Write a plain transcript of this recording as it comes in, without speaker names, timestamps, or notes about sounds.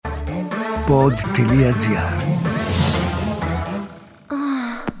pod.gr.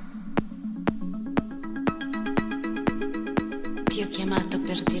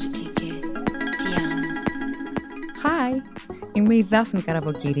 Hi, είμαι η Δάφνη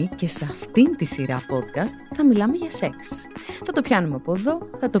Καραβοκύρη και σε αυτήν τη σειρά podcast θα μιλάμε για σεξ. Θα το πιάνουμε από εδώ,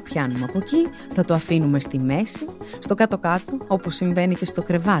 θα το πιάνουμε από εκεί, θα το αφήνουμε στη μέση, στο κάτω-κάτω, όπως συμβαίνει και στο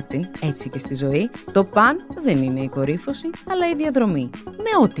κρεβάτι, έτσι και στη ζωή. Το παν δεν είναι η κορύφωση, αλλά η διαδρομή,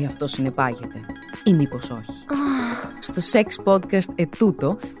 με ό,τι αυτό συνεπάγεται. Ή μήπως όχι. Στο σεξ podcast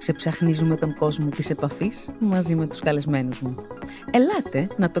ετούτο ξεψαχνίζουμε τον κόσμο της επαφής μαζί με τους καλεσμένους μου. Ελάτε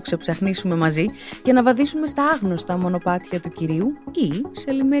να το ξεψαχνίσουμε μαζί και να βαδίσουμε στα άγνωστα μονοπάτια του κυρίου ή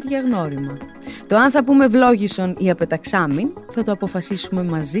σε λιμέρια γνώριμα. Το αν θα πούμε ευλόγησον ή απεταξάμιν θα το αποφασίσουμε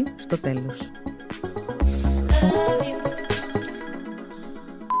μαζί στο τέλος.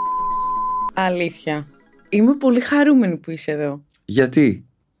 Αλήθεια, είμαι πολύ χαρούμενη που είσαι εδώ. Γιατί?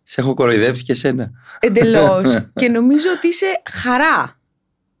 Σε έχω κοροϊδέψει και σένα. Εντελώς. Και νομίζω ότι είσαι χαρά.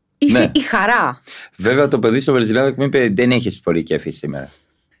 Είσαι η χαρά. Βέβαια το παιδί στο Βερζιλάδο μου είπε δεν έχεις πολύ κέφι σήμερα.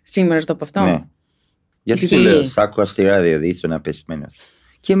 Σήμερα στο από αυτό. Ναι. Γιατί του λέω, σ' άκουγα στη ράδιο, ήσουν απεσμένος.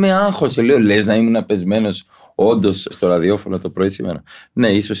 Και με άγχωσε, λέω, λες να ήμουν απεσμένος όντως στο ραδιόφωνο το πρωί σήμερα. Ναι,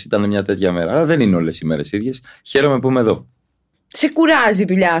 ίσως ήταν μια τέτοια μέρα. Αλλά δεν είναι όλες οι μέρες ίδιες. Χαίρομαι που είμαι εδώ. Σε κουράζει η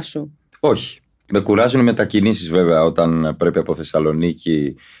δουλειά σου? Όχι. Με κουράζουν οι μετακινήσεις βέβαια όταν πρέπει από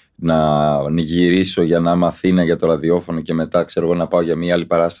Θεσσαλονίκη να γυρίσω για να είμαι Αθήνα για το ραδιόφωνο και μετά ξέρω εγώ να πάω για μια άλλη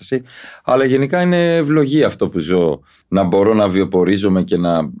παράσταση. Αλλά γενικά είναι ευλογία αυτό που ζω. Να μπορώ να βιοπορίζομαι και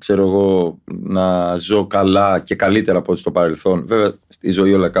να ξέρω εγώ να ζω καλά και καλύτερα από ό,τι στο παρελθόν. Βέβαια στη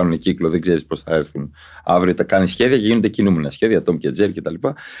ζωή όλα κάνουν κύκλο, δεν ξέρεις πώς θα έρθουν. Αύριο τα κάνεις σχέδια και γίνονται κινούμενα σχέδια, Τόμ και Τζέρι κτλ.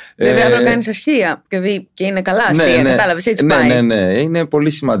 Βέβαια αύριο κάνεις αστεία και είναι καλά αστεία, κατάλαβες, έτσι πάει. Ναι, είναι πολύ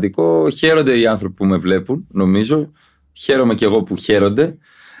σημαντικό. Χαίρονται οι άνθρωποι που με βλέπουν, νομίζω. Χαίρομαι κι εγώ που χαίρονται.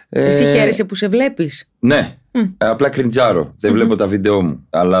 Εσύ χαίρεσαι που σε βλέπεις? Ναι, απλά κριντζάρω. Δεν βλέπω τα βίντεό μου.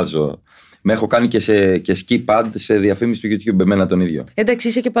 Αλλάζω. Με έχω κάνει και ski pad σε διαφήμιση του YouTube, εμένα τον ίδιο. Εντάξει,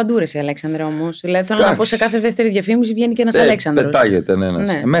 είσαι και παντού ρε Αλέξανδρε όμως. Δηλαδή θέλω να πω σε κάθε δεύτερη διαφήμιση βγαίνει και ένας Αλέξανδρος. Πετάγεται,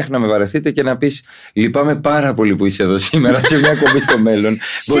 ναι. Μέχρι να με βαρεθείτε και να πεις λυπάμαι πάρα πολύ που είσαι εδώ σήμερα σε μια κομπή στο μέλλον.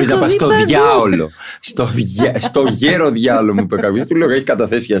 Μπορείς να πας στο διάολο. Στο γέρο διάλο μου είπε κάποιος. Του λέω έχει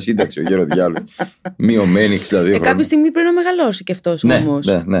καταθέσει για σύνταξη ο γέρο διάλο. Μειωμένη 62 χρόνια. Κάποια στιγμή πρέπει να μεγαλώσει και αυτός όμως.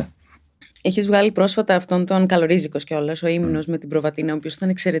 Ναι. Έχεις βγάλει πρόσφατα αυτόν τον καλορίζικος κιόλας, ο ύμνος με την προβατίνα, ο οποίος ήταν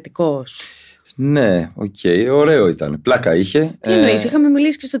εξαιρετικός. Ναι, ωραίο ήταν. Πλάκα είχε. Τι εννοείς, είχαμε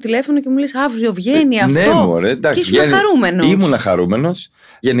μιλήσει και στο τηλέφωνο και μου λες αύριο βγαίνει αυτό. Ναι, μωρέ, εντάξει. Και ήσουν χαρούμενος. Ήμουνα χαρούμενος.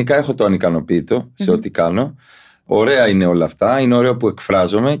 Γενικά έχω το ανικανοποίητο σε ό,τι κάνω. Ωραία είναι όλα αυτά. Είναι ωραίο που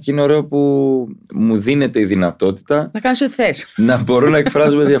εκφράζομαι και είναι ωραίο που μου δίνεται η δυνατότητα να κάνεις ό,τι θες. Να μπορώ να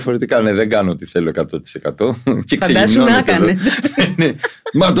εκφράζομαι διαφορετικά. Ναι, δεν κάνω ό,τι θέλω 100%. Φαντάσου να κάνεις.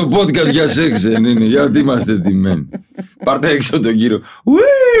 Μα το podcast για σεξ δεν είναι. Γιατί είμαστε ντυμένοι. Πάρτε έξω τον κύριο.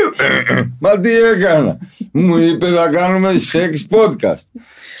 Μα τι έκανα. Μου είπε να κάνουμε σεξ podcast.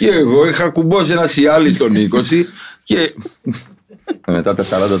 Και εγώ είχα κουμπώσει ένα σιάλι στον 20 και... Μετά τα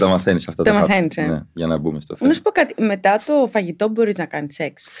 40 τα μαθαίνεις αυτά τα μαθαίνεις, ναι, για να μπούμε στο θέμα. Να σου πω κάτι, μετά το φαγητό μπορείς να κάνεις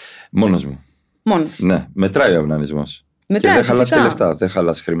σεξ? Μόνος μου. Μόνος? Ναι, μετράει ο αυνανισμός. Μετράει, και δεν χαλάς και λεφτά, δεν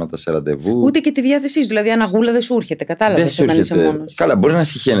χαλάς χρήματα σε ραντεβού. Ούτε και τη διάθεσή σου, δηλαδή αναγούλα δεν σου έρχεται, κατάλαβες όταν είσαι μόνος. Καλά, μπορεί να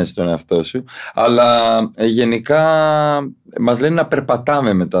συχαίνεσαι τον εαυτό σου, αλλά γενικά μας λένε να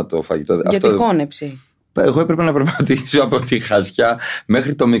περπατάμε μετά το φαγητό. Για τη χώνεψη. Εγώ έπρεπε να περπατήσω από τη χασιά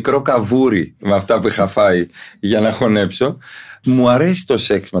μέχρι το μικρό καβούρι με αυτά που είχα φάει για να χωνέψω. Μου αρέσει το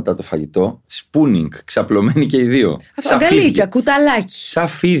σεξ μετά το φαγητό. Σπούνινγκ, ξαπλωμένοι και οι δύο. Αυτό, αγκαλίτσα, κουταλάκι. Σαν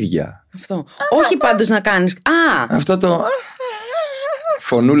φίδια. Αυτό. Όχι πάντως να κάνεις. Αυτό το.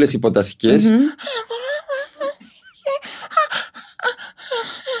 Φωνούλες υποτασικές.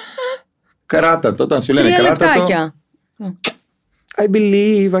 Κράτα το, όταν σου λένε κράτα το. I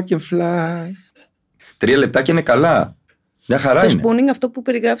believe I can fly. 3 λεπτάκια είναι καλά. Μια χαρά το είναι. Το spooning αυτό που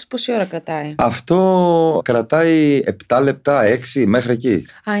περιγράφεις πόση ώρα κρατάει? Αυτό κρατάει 7 λεπτά, 6 μέχρι εκεί.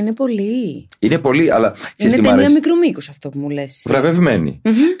 Είναι πολύ. Είναι πολύ, αλλά είναι ταινία μικρού μήκους αυτό που μου λες. Βραβευμένη.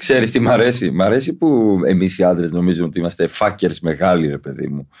 Ξέρεις τι μ' αρέσει? Μ' αρέσει που εμείς οι άντρες νομίζουμε ότι είμαστε fuckers μεγάλοι, ρε παιδί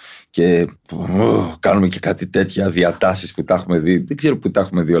μου. Και κάνουμε και κάτι τέτοια διατάσεις που τα έχουμε δει. Δεν ξέρω που τα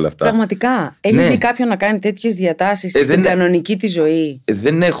έχουμε δει όλα αυτά. Πραγματικά. Έχεις δει κάποιον να κάνει τέτοιες διατάσεις στην κανονική τη ζωή?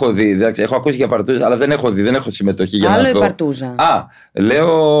 Δεν έχω δει. Εντάξει, έχω ακούσει για παρτούζα, αλλά δεν έχω δει, δεν έχω συμμετοχή για άλλο να δω. Η παρτούζα.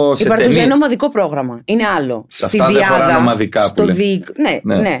 Λέω σε η παρτούζα είναι ομαδικό πρόγραμμα. Είναι άλλο. Σε στη αυτά διάδα. Δεν φοράνε ομαδικά στο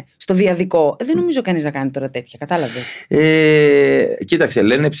ναι. Στο διαδικό. Δεν νομίζω κανείς να κάνει τώρα τέτοια. Κατάλαβες. Κοίταξε,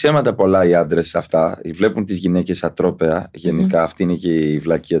 λένε ψέματα πολλά οι άντρες αυτά. Βλέπουν τις γυναίκες ατρόπαια. Γενικά αυτή είναι και η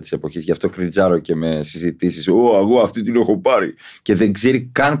βλακεία της εποχής. Γι' αυτό κριτζάρω και με συζητήσεις. Εγώ αυτή την έχω πάρει. Και δεν ξέρει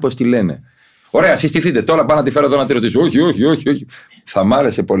καν πώς τη λένε. Ωραία, συστηθείτε. Τώρα πάω να τη φέρω εδώ να τη ρωτήσω. Όχι. Θα μ'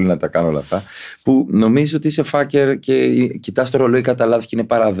 άρεσε πολύ να τα κάνω όλα αυτά. Που νομίζω ότι είσαι φάκερ και κοιτάς το ρολόι κατά λάθος και είναι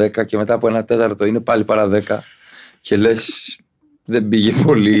παρά 10 και μετά από 1/4 είναι πάλι παρά 10 και λες δεν πήγε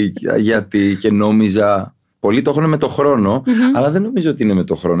πολύ γιατί και νόμιζα. Πολλοί το έχουν με το χρόνο, αλλά δεν νομίζω ότι είναι με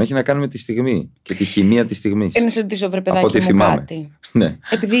το χρόνο. Έχει να κάνει με τη στιγμή και τη χημεία τη στιγμή. Να σε ρωτήσω, βρε παιδάκι μου, κάτι. Ναι.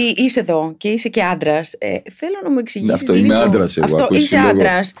 Επειδή είσαι εδώ και είσαι και άντρας, θέλω να μου εξηγήσεις αυτό, λίγο. Είμαι άντρας εγώ. Αυτό, είσαι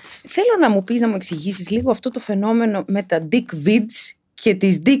άντρας. Θέλω να μου πεις, να μου εξηγήσεις λίγο αυτό το φαινόμενο με τα dick vids και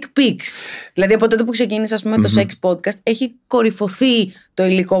τις dick pics. Δηλαδή από τότε που ξεκίνησα, ας πούμε, το sex podcast, έχει κορυφωθεί το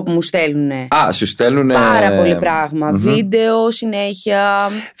υλικό που μου στέλνουν. Σου στέλνουν πάρα πολύ πράγμα. Βίντεο, συνέχεια.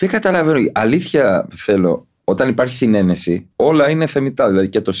 Δεν καταλαβαίνω. Αλήθεια θέλω. Όταν υπάρχει συνένεση, όλα είναι θεμιτά. Δηλαδή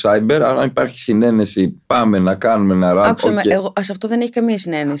και το cyber, αν υπάρχει συνένεση, πάμε να κάνουμε ένα ραντ. Άκουσα με, σε αυτό δεν έχει καμία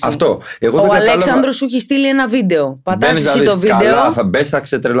συνένεση. Αυτό. Ο Αλέξανδρος σου έχει στείλει ένα βίντεο. Πατάς εσύ το βίντεο. Καλά, θα μπες, θα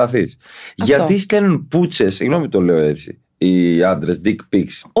ξετρελαθείς. Γιατί στέλνουν πούτσες, συγγνώμη το λέω έτσι, οι άντρες, dick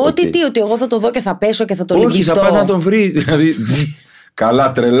pics. Ότι εγώ θα το δω και θα πέσω και θα το λυγιστώ. Όχι, θα πας να τον βρει. Δηλαδή.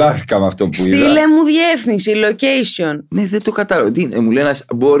 Καλά, τρελάθηκα με αυτό που είδα. Στείλε μου διεύθυνση, location. Ναι, δεν το κατάλαβα. Μου λέει ένας,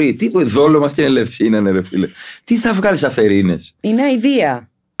 μπορεί. Τι δόλωμα στην Ελευσίνα είναι, ρε φίλε. Τι θα βγάλεις αφερίνες. Είναι αηδία.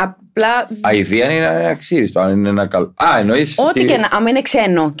 Απλά. Αηδία είναι αξίριστο, αν είναι ένα καλό. Εννοείς. Ό,τι και να. Άμα είναι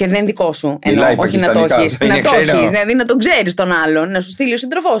ξένο και δεν δικό σου. Όχι να το έχεις. Να το έχεις. Δηλαδή να τον ξέρεις τον άλλον. Να σου στείλει ο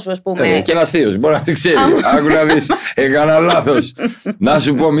σύντροφός σου, ας πούμε. Και ένας θείος. Μπορεί να την ξέρει. Άκου να δεις. Έκανα λάθος. Να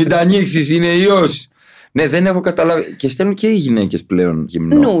σου πω, μην τα ανοίξεις, είναι ιός. Ναι, δεν έχω καταλάβει. Και στέλνουν και οι γυναίκες πλέον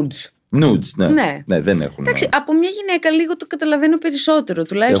γυμνό. Nudes, ναι, δεν έχουν. Εντάξει, από μια γυναίκα λίγο το καταλαβαίνω περισσότερο.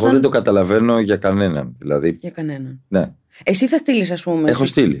 Τουλάχιστον. Εγώ δεν το καταλαβαίνω για κανέναν. Δηλαδή. Για κανέναν. Ναι. Εσύ θα στείλεις, ας πούμε. Έχω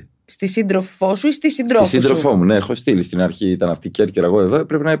στείλει. Στη σύντροφό σου ή στη συντρόφο σου? Στη σύντροφό μου, ναι, έχω στείλει. Στην αρχή ήταν αυτή η Κέρκυρα, εγώ εδώ.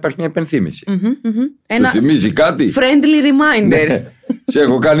 Πρέπει να υπάρχει μια υπενθύμηση. Ένα σου θυμίζει κάτι? Friendly reminder. Σε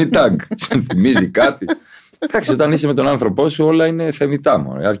έχω κάνει tag. Σε θυμίζει κάτι? Εντάξει, όταν είσαι με τον άνθρωπό σου, όλα είναι θεμιτά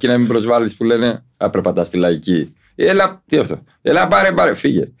μου. Αρκεί να μην προσβάλλεις που λένε περπατάς στη λαϊκή. Έλα, τι αυτό. Έλα, πάρε,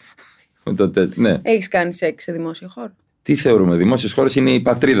 φύγε. Ναι. Έχεις κάνει σεξ σε δημόσιο χώρο? Τι θεωρούμε, δημόσιες χώρες είναι η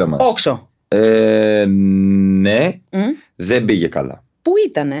πατρίδα μας. Όξο. Ναι, δεν πήγε καλά. Πού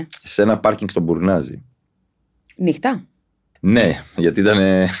ήτανε? Σε ένα πάρκινγκ στον Μπουρνάζι. Νύχτα? Ναι, γιατί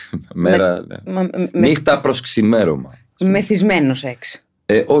ήταν μέρα. Νύχτα προς ξημέρωμα. Μεθυσμένο σεξ?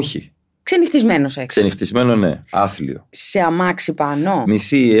 Όχι. Ξενυχτισμένο σεξ? Ξενυχτισμένο, ναι. Άθλιο. Σε αμάξι πάνω?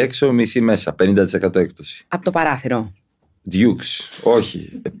 Μισή έξω, μισή μέσα. 50% έκπτωση. Από το παράθυρο? Dukes.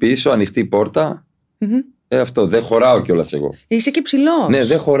 Όχι. Πίσω, ανοιχτή πόρτα. Αυτό. Δεν χωράω κιόλας εγώ. Είσαι και ψηλός. Ναι,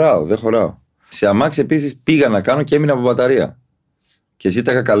 δεν χωράω. Σε αμάξι επίσης πήγα να κάνω και έμεινα από μπαταρία. Και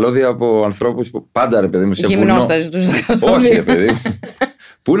ζήταγα καλώδια από ανθρώπους που πάντα, ρε παιδί μου, σε βουνό. Γυμνός θα ζητούσα καλώδια. Όχι, ρε παιδί μου.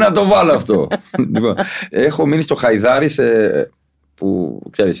 Πού να το βάλω αυτό? Λοιπόν, έχω μείνει στο Χαϊδάρι που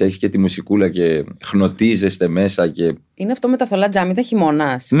ξέρεις, έχεις και τη μουσικούλα και χνοτίζεστε μέσα και. Είναι αυτό με τα θολά τζάμι, ήταν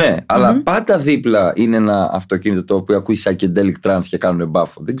χειμώνας. Ναι, αλλά πάντα δίπλα είναι ένα αυτοκίνητο το οποίο ακούει psychedelic trance και κάνουν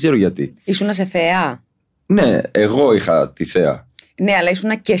μπάφο. Δεν ξέρω γιατί. Ήσουνα σε θέα? Ναι, εγώ είχα τη θέα. Ναι, αλλά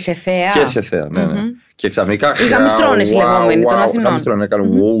ήσουνα και σε θέα. Και σε θέα, ναι. Και ξαφνικά. Οι γαμιστρώνες οι λεγόμενοι των Αθηνών. Γαμιστρώνες,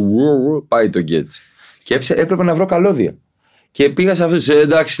 πάει το γκέτς. Και έπρεπε να βρω καλώδια. Και πήγα σε αυτούς,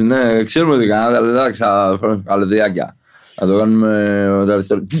 εντάξει, ναι, ξέρουμε τι κάνατε, εντάξει, καλωδιάκια. Να το κάνουμε.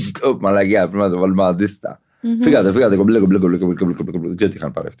 Μαλακιά, πρέπει να το βάλουμε αντίθετα. Φύγατε, κομπλέ. Δεν ξέρω τι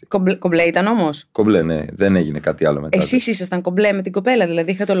είχαν πάρει αυτοί. Κομπλέ ήταν όμως? Κομπλέ, ναι, δεν έγινε κάτι άλλο μετά. Εσείς ήσασταν κομπλέ με την κοπέλα,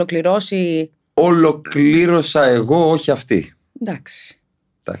 δηλαδή είχατε ολοκληρώσει? Ολοκλήρωσα εγώ, όχι αυτή. Εντάξει.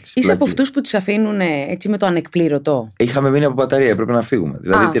 Είσαι από αυτούς που τις αφήνουν έτσι με το ανεκπλήρωτο? Είχαμε μείνει από μπαταρία, έπρεπε να φύγουμε.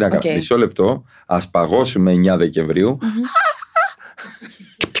 Δηλαδή τι να κάνουμε, μισό λεπτό, ας παγώσουμε 9 Δεκεμβρίου.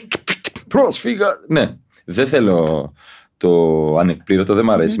 Πρόσφυγα. Ναι, δεν θέλω το ανεκπλήρωτο, δεν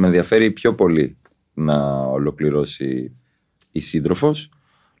μ' αρέσει. Με ενδιαφέρει πιο πολύ να ολοκληρώσει η σύντροφος.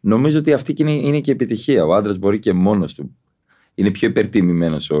 Νομίζω ότι αυτή είναι και επιτυχία. Ο άντρας μπορεί και μόνος του. Είναι πιο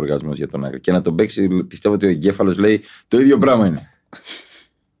υπερτιμημένος ο οργασμός για τον άντρα. Και να τον παίξει, πιστεύω ότι ο εγκέφαλος λέει το ίδιο πράγμα είναι.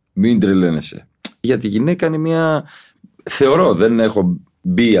 Μην τρελαίνεσαι. Για τη γυναίκα είναι μια. Θεωρώ, δεν έχω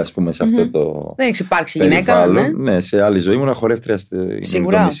μπει, ας πούμε, σε αυτό το. Δεν έχει υπάρξει γυναίκα. Ναι, σε άλλη ζωή ήμουν χορεύτρια στην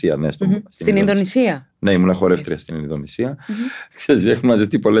Ινδονησία. Ναι, στην Ινδονησία. Ναι, ήμουν χορεύτρια στην Ινδονησία. Ξέρεις, έχουν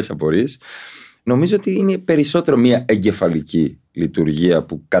μαζευτεί πολλές απορίες. Νομίζω ότι είναι περισσότερο μια εγκεφαλική λειτουργία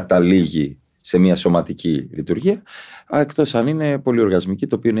που καταλήγει σε μια σωματική λειτουργία, εκτός αν είναι πολυοργασμική,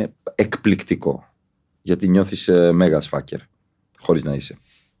 το οποίο είναι εκπληκτικό. Γιατί νιώθεις μέγα φάκερ, χωρίς να είσαι.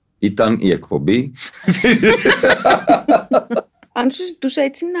 Ήταν η εκπομπή. Αν σου ζητούσα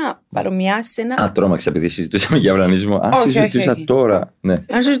έτσι να παρομοιάσεις ένα. Τρόμαξα επειδή συζητούσαμε για αυνανισμό. Αν συζητούσα τώρα. Ναι.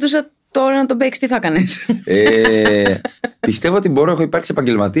 Αν σου ζητούσα Τώρα να τον παίξει, τι θα έκανες? Πιστεύω ότι έχω υπάρξει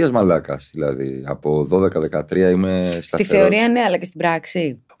επαγγελματίας μαλάκας. Δηλαδή, από 12-13 είμαι σταθερός. Στη θεωρία ναι, αλλά και στην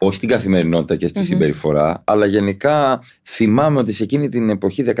πράξη. Όχι στην καθημερινότητα και στη συμπεριφορά, αλλά γενικά θυμάμαι ότι σε εκείνη την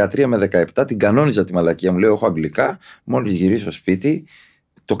εποχή 13 με 17 την κανόνιζα τη μαλακία μου. Λέω: έχω αγγλικά, μόλις γυρίσω στο σπίτι.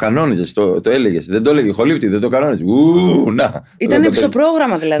 Το κανόνιζες, το έλεγες. Δεν το έλεγε χολύπτη, δεν το κανόνιζες. Ήταν στο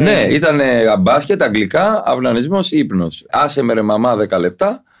πρόγραμμα δηλαδή. Ναι, ήταν μπάσκετ, αγγλικά, αυνανισμός, ύπνος. Άσε με ρε μαμά 10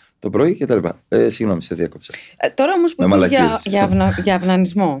 λεπτά το πρωί και τα λοιπά. Συγγνώμη, σε διέκοψα. Τώρα όμως που είπες για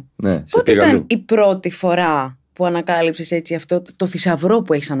αυνανισμό. Ναι, πότε ήταν η πρώτη φορά που ανακάλυψες έτσι αυτό το θησαυρό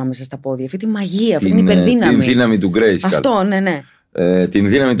που έχεις ανάμεσα στα πόδια, αυτή τη μαγεία, αυτή την υπερδύναμη? Την δύναμη του Grayskull. Αυτό, ναι. Την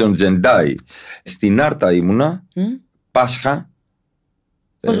δύναμη των Jedi. Στην Άρτα ήμουνα, Πάσχα.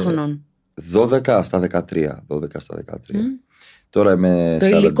 Πόσο χρονών? 12 στα 13. Τώρα είμαι 42.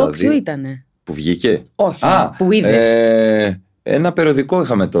 Το υλικό ποιο ήτανε? Που βγήκε. Όχι, που είδες. Ένα περιοδικό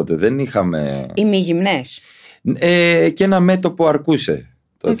είχαμε τότε. Δεν είχαμε. Οι μη γυμνές. Και ένα μέτωπο αρκούσε.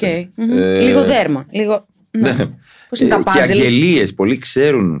 Λίγο δέρμα. Λίγο. Ναι. Πώς είναι τα πάζελ? Και αγγελίες. Πολλοί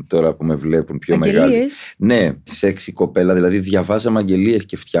ξέρουν τώρα που με βλέπουν πιο μεγάλοι. Ναι, σεξι κοπέλα. Δηλαδή διαβάζαμε αγγελίες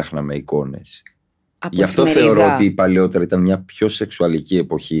και φτιάχναμε εικόνες. Γι' αυτό θεωρώ ότι η παλαιότερα ήταν μια πιο σεξουαλική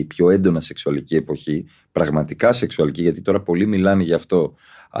εποχή, πιο έντονα σεξουαλική εποχή, πραγματικά σεξουαλική, γιατί τώρα πολλοί μιλάνε γι' αυτό,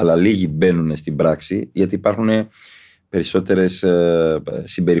 αλλά λίγοι μπαίνουν στην πράξη, γιατί υπάρχουν περισσότερες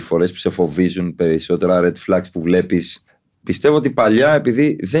συμπεριφορές που σε φοβίζουν, περισσότερα red flags που βλέπεις. Πιστεύω ότι παλιά,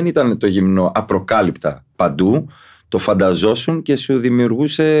 επειδή δεν ήταν το γυμνό απροκάλυπτα παντού, το φανταζόσουν και σου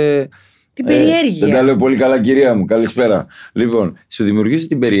δημιουργούσε την περιέργεια. Δεν τα λέω πολύ καλά, κυρία μου. Καλησπέρα. Λοιπόν, σου δημιουργούσε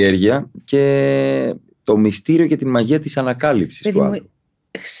την περιέργεια και το μυστήριο και την μαγεία της ανακάλυψης. Παιδί μου,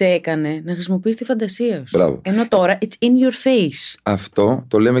 σε έκανε να χρησιμοποιείς τη φαντασία σου. Μπράβο. Ενώ τώρα it's in your face. Αυτό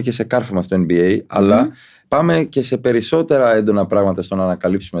το λέμε και σε κάρφωμα στο NBA, αλλά πάμε και σε περισσότερα έντονα πράγματα στο να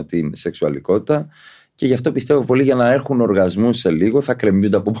ανακαλύψουμε την σεξουαλικότητα. Και γι' αυτό πιστεύω πολύ, για να έχουν οργασμούς σε λίγο θα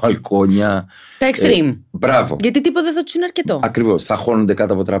κρεμιούνται από μπαλκόνια. Τα extreme. Μπράβο. Γιατί τίποτα δεν θα τους είναι αρκετό. Ακριβώς. Θα χώνονται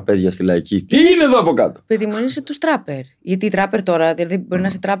κάτω από τραπέζια στη λαϊκή. Τι είναι εδώ από κάτω? Παιδί μου, είσαι τους τράπερ. Γιατί οι τράπερ τώρα, δηλαδή μπορεί να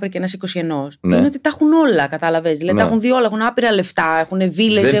είσαι τράπερ και να είσαι 21. Ναι. Είναι ότι τα έχουν όλα, κατάλαβες. Δηλαδή τα έχουν δει όλα. Έχουν άπειρα λεφτά, έχουν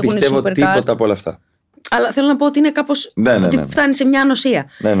βίλες, έχουν super car. Δεν πιστεύω τίποτα από όλα αυτά. Αλλά θέλω να πω ότι είναι κάπως. Ότι φτάνει σε μια ανοσία.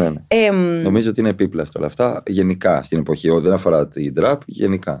 Ναι. Νομίζω ότι είναι επίπλαστο όλα αυτά γενικά στην εποχή. Δεν αφορά την τραπ,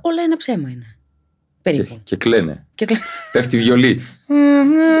 γενικά. Όλα ένα ψέμα είναι. Και κλαίνε. Πέφτει βιολί.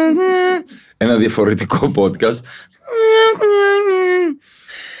 Ένα διαφορετικό podcast.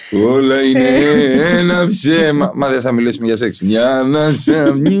 Όλα είναι ένα ψέμα. Μα δεν θα μιλήσουμε για σεξ. Μια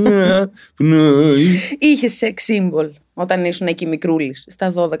ανάσα, μια πνοή. Είχε σεξ σύμβολ όταν ήσουν εκεί μικρούλης,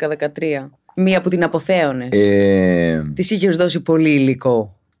 στα 12-13? Μία που την αποθέωνες. Της είχες δώσει πολύ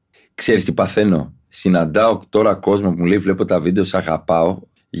υλικό. Ξέρεις τι παθαίνω? Συναντάω τώρα κόσμο που μου λέει: βλέπω τα βίντεο, σ' αγαπάω.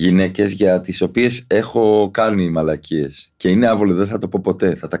 Γυναίκες για τις οποίες έχω κάνει μαλακίες. Και είναι άβολο, δεν θα το πω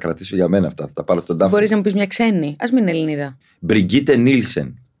ποτέ. Θα τα κρατήσω για μένα αυτά. Θα τα πάρω στον τάφο. Μπορείς να μου πεις μια ξένη? Ας μην είναι Ελληνίδα. Μπριγκίτε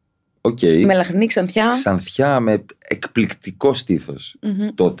Νίλσεν. Με λαχνή ξανθιά. Ξανθιά με εκπληκτικό στήθος.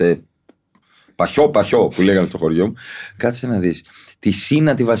 Τότε. Παχιό που λέγανε στο χωριό μου. Κάτσε να δεις. Τη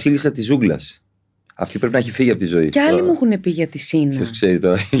Σίνα, τη βασίλισσα της ζούγκλας. Αυτή πρέπει να έχει φύγει από τη ζωή. Κι άλλοι μου έχουν πει για τη Σίνα. Ποιος ξέρει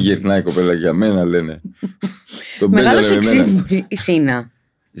τώρα, γυρνάει η κοπέλα για μένα, λένε. Μεγάλο σεξ η Σίνα.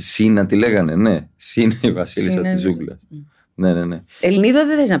 Σίνα τη λέγανε, ναι. Σίνα η βασίλισσα της ζούγκλας. Ναι. Ελληνίδα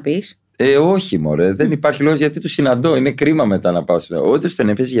δεν θες να πεις? Όχι, μωρέ. Δεν υπάρχει λόγος, γιατί του συναντώ. Είναι κρίμα μετά να πάω. Όντως τον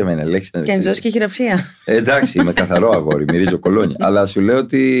έπαιζε για μένα, Αλέξανδρος. Και αν ζώσει και χειραψία. Εντάξει, είμαι καθαρό αγόρι, μυρίζω κολόνια. Αλλά σου λέω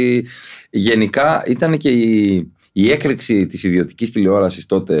ότι γενικά ήταν και η έκρηξη της ιδιωτικής τηλεόρασης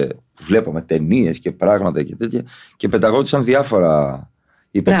τότε, που βλέπαμε ταινίες και πράγματα και τέτοια, και πεταγόντουσαν διάφορα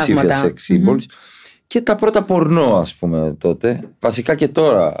υποψήφια sex symbols. Και τα πρώτα πορνό, ας πούμε, τότε. Βασικά και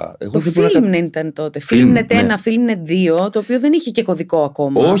τώρα. Το φιλμ ήταν τότε. Φιλμνετ 1, Φιλμνετ 2, το οποίο δεν είχε και κωδικό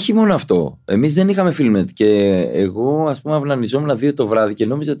ακόμα. Όχι μόνο αυτό. Εμείς δεν είχαμε Φιλμνετ. Και εγώ, ας πούμε, αυνανιζόμουν 2 το βράδυ και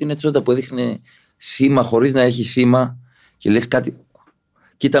νόμιζα ότι είναι τσόντα που έδειχνε σήμα χωρίς να έχει σήμα. Και λες κάτι.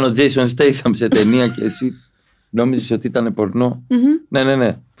 Και ήταν ο Jason Statham σε ταινία και εσύ νόμιζες ότι ήταν πορνό.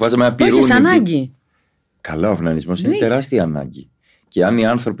 Ναι. Βάζαμε ένα πυρούνι. Έχεις ανάγκη. Καλά, ο αυνανισμός είναι τεράστια ανάγκη. Και αν οι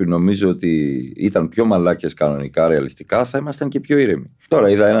άνθρωποι νομίζω ότι ήταν πιο μαλάκες κανονικά, ρεαλιστικά, θα ήμασταν και πιο ήρεμοι. Τώρα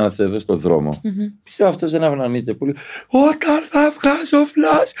είδα έναν εδώ στο δρόμο. Πιστεύω αυτός δεν αυνανίζεται πολύ. Όταν θα βγάζω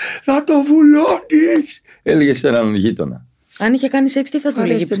φλας, θα το βουλώνεις. Έλεγε σε έναν γείτονα. Αν είχε κάνει σεξ, τι θα του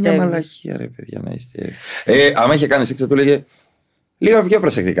έλεγε, πιστεύεις? Μια μαλακία, ρε παιδιά, να είστε. Άμα είχε κάνει σεξ, θα του έλεγε λίγο πιο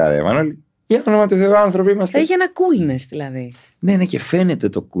προσεκτικά, ρε Μανώλη. Για όνομα του Θεού, άνθρωποι είμαστε. Θα είχε ένα coolness δηλαδή. Ναι, και φαίνεται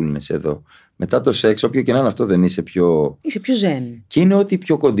το coolness εδώ. Μετά το σεξ, όποιο και να είναι αυτό, δεν είσαι πιο. Είσαι πιο ζεν. Και είναι ό,τι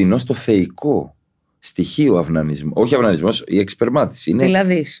πιο κοντινό στο θεϊκό στοιχείο αυνανισμό. Όχι αυνανισμός, η εκσπερμάτωση.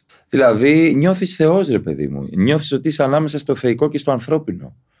 Είναι... Δηλαδή, νιώθεις Θεός, ρε παιδί μου. Νιώθεις ότι είσαι ανάμεσα στο θεϊκό και στο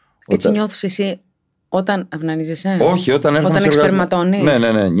ανθρώπινο. Έτσι νιώθεις εσύ όταν αυνανίζεσαι? Όχι, όταν έρχομαι όταν εξπερματώνεις.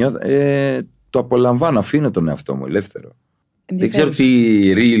 Ναι. Το απολαμβάνω, αφήνω τον εαυτό μου ελεύθερο. Δεν ξέρω τι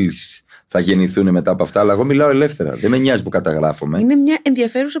reels θα γεννηθούν μετά από αυτά, αλλά εγώ μιλάω ελεύθερα. Δεν με νοιάζει που καταγράφομαι. Είναι μια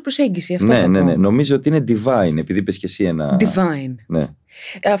ενδιαφέρουσα προσέγγιση αυτό. Ναι. Νομίζω ότι είναι divine, επειδή είπες και εσύ ένα. Divine. Ναι.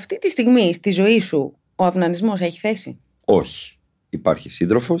 Αυτή τη στιγμή στη ζωή σου ο αυνανισμός έχει θέση? Όχι. Υπάρχει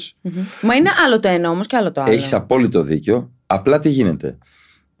σύντροφος. Μα είναι άλλο το ένα όμως και άλλο το άλλο. Έχεις απόλυτο δίκιο. Απλά τι γίνεται.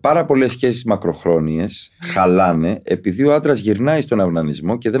 Πάρα πολλές σχέσεις μακροχρόνιες χαλάνε επειδή ο άντρας γυρνάει στον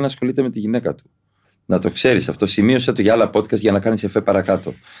αυνανισμό και δεν ασχολείται με τη γυναίκα του. Να το ξέρεις αυτό. Σημείωσα το για άλλα podcast για να κάνεις εφέ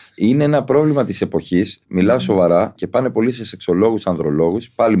παρακάτω. Είναι ένα πρόβλημα της εποχής. Μιλάω σοβαρά και πάνε πολλοί σε σεξολόγους, ανδρολόγους.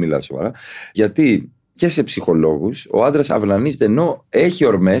 Πάλι μιλάω σοβαρά. Γιατί και σε ψυχολόγους ο άντρας αυνανίζεται ενώ έχει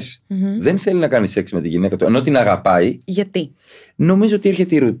ορμές, δεν θέλει να κάνει σεξ με τη γυναίκα του, ενώ την αγαπάει. Γιατί? Νομίζω ότι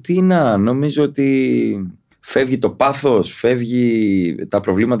έρχεται η ρουτίνα. Νομίζω ότι φεύγει το πάθος, φεύγει τα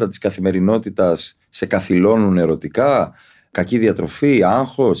προβλήματα της καθημερινότητας, σε καθυλώνουν ερωτικά. Κακή διατροφή,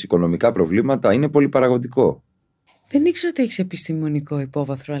 άγχος, οικονομικά προβλήματα. Είναι πολύ παραγωγικό. Δεν ήξερα ότι έχεις επιστημονικό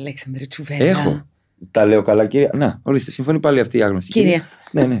υπόβαθρο, Αλέξανδρε Τσουβέλα. Έχω. Τα λέω καλά, κυρία. Να, ορίστε, συμφωνεί πάλι αυτή η άγνωστη κυρία.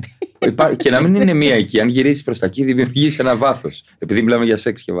 Ναι. Και να μην είναι μία εκεί. Αν γυρίσεις προς τα εκεί, δημιουργείς ένα βάθος. Επειδή μιλάμε για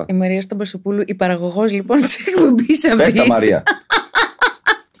σεξ και βάθος. Η Μαρία Σταμπασοπούλου, η παραγωγός λοιπόν της εκπομπής αυτής. Πες τα, Μαρία.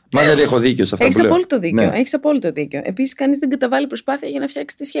 Μα δεν έχω δίκιο σε αυτά που λέω. Έχεις απόλυτο δίκιο. Επίσης, κανείς δεν καταβάλει προσπάθεια για να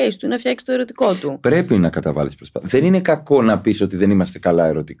φτιάξει τη σχέση του, να φτιάξει το ερωτικό του. Πρέπει να καταβάλεις προσπάθεια. Δεν είναι κακό να πεις ότι δεν είμαστε καλά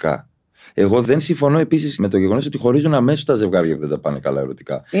ερωτικά. Εγώ δεν συμφωνώ επίσης με το γεγονός ότι χωρίζουν αμέσως τα ζευγάρια που δεν τα πάνε καλά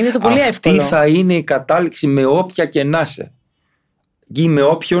ερωτικά. Είναι το πολύ εύκολο. Αυτή θα είναι η κατάληξη με όποια και να είσαι. Ή με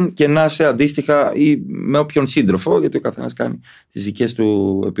όποιον και να είσαι αντίστοιχα, ή με όποιον σύντροφο, γιατί ο καθένας κάνει τις δικές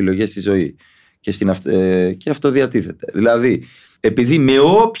του επιλογές στη ζωή. Και αυτό διατίθεται. Δηλαδή, επειδή με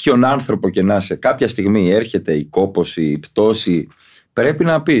όποιον άνθρωπο και να είσαι, κάποια στιγμή έρχεται η κόπωση, η πτώση, πρέπει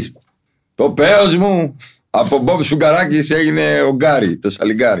να πεις: το πέος μου από Μπομπ Σουγκαράκης έγινε ο Γκάρι, το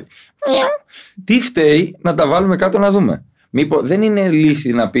σαλιγκάρι. Τι φταίει, να τα βάλουμε κάτω να δούμε. Μήπως δεν είναι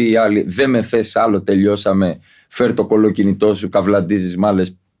λύση να πει η άλλη: δεν με θες άλλο, τελειώσαμε. Φέρ το κολοκινητό σου, καυλαντίζεις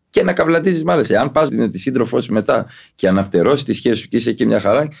μάλες. Και να καυλαντίζεις μάλες. Εάν πας με τη σύντροφό σου μετά και αναπτερώσεις τη σχέση σου και είσαι εκεί μια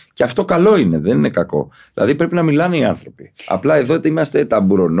χαρά, και αυτό καλό είναι, δεν είναι κακό. Δηλαδή πρέπει να μιλάνε οι άνθρωποι. Απλά εδώ είμαστε,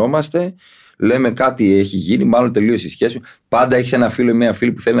 ταμπουρωνόμαστε, λέμε κάτι έχει γίνει, μάλλον τελείωσε η σχέση σου. Πάντα έχεις ένα φίλο ή μια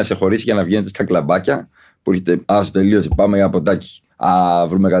φίλη που θέλει να σε χωρίσει για να βγαίνετε στα κλαμπάκια. Που έχετε, τελείωσε, πάμε για ποτάκι.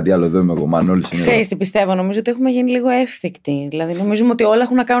 Βρούμε κάτι άλλο εδώ, είμαι εγώ. Μανώλης είναι. Ξέρεις τι πιστεύω, νομίζω ότι έχουμε γίνει λίγο εύθυκτοι. Δηλαδή, νομίζουμε ότι όλα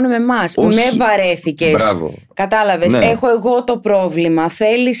έχουν να κάνουν με εμάς. Με βαρέθηκες. Μπράβο. Κατάλαβες. Ναι. Έχω εγώ το πρόβλημα.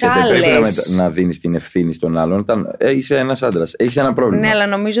 Θέλεις άλλες. Δεν πρέπει να δίνεις την ευθύνη στον άλλον. Όταν είσαι ένας άντρας, έχεις ένα πρόβλημα. Ναι, αλλά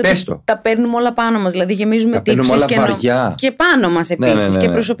νομίζω ότι τα παίρνουμε όλα πάνω μας. Δηλαδή, γεμίζουμε τύψεις και πάνω μας επίσης και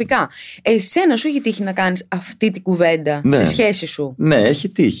προσωπικά. Εσένα σου έχει τύχει να κάνεις αυτή την κουβέντα σε σχέση σου? Ναι, έχει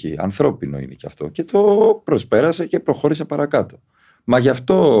τύχει. Ανθρώπινο είναι και αυτό. Και το προσπέρασα και προχώρησα παρακάτω. Μα γι'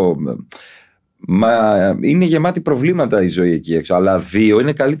 αυτό είναι γεμάτη προβλήματα η ζωή εκεί έξω. Αλλά 2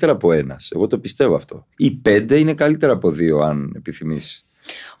 είναι καλύτερα από 1. Εγώ το πιστεύω αυτό. Ή 5 είναι καλύτερα από 2, αν επιθυμείς.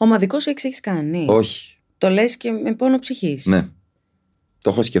 Ομαδικό σεξ έχεις κάνει? Όχι. Το λες και με πόνο ψυχής? Ναι. Το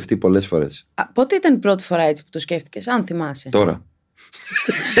έχω σκεφτεί πολλές φορές. Πότε ήταν η πρώτη φορά έτσι που το σκέφτηκες, αν θυμάσαι? Τώρα.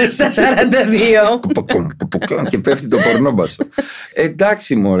 Στα 42. Και πέφτει το πορνόμπασο.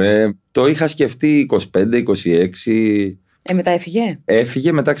 Εντάξει μωρέ, το είχα σκεφτεί 25-26. Μετά έφυγε.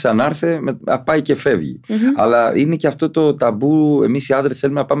 Έφυγε, μετά ξανάρθε, πάει και φεύγει. Αλλά είναι και αυτό το ταμπού. Εμείς οι άντρες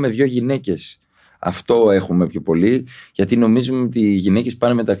θέλουμε να πάμε με 2 γυναίκες. Αυτό έχουμε πιο πολύ, γιατί νομίζουμε ότι οι γυναίκες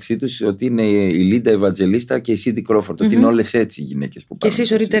πάνε μεταξύ τους, ότι είναι η Λίντα Ευαντζελίστα και η Σίντι Κρόφορντ. Ότι είναι όλες έτσι οι γυναίκες που πάνε. Και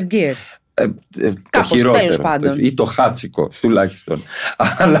εσείς ο Ρίτσαρντ Γκίρ. Το χειρότερο. Ή το Χάτσικο, τουλάχιστον.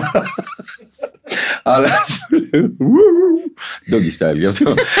 Αλλά σου λέω. Doggy style γι'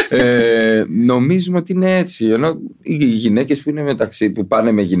 αυτό. Νομίζουμε ότι είναι έτσι. Ενώ οι γυναίκες που είναι μεταξύ, που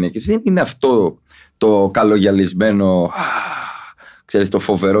πάνε με γυναίκες, δεν είναι αυτό το καλογιαλισμένο. Ξέρεις, το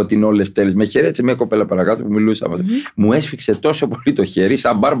φοβερό, την όλες τέλειες. Με χαιρέτησε μια κοπέλα παρακάτω που μιλούσαμε. Μου έσφιξε τόσο πολύ το χέρι,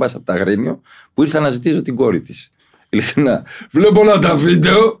 σαν μπάρμπας από τα Αγρίνιο, που ήρθα να ζητήσω την κόρη της. Ειλικρινά. Βλέπω όλα τα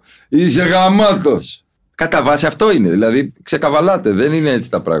βίντεο, είσαι γαμάτος. Κατά βάση αυτό είναι. Δηλαδή, ξεκαβαλάτε, δεν είναι έτσι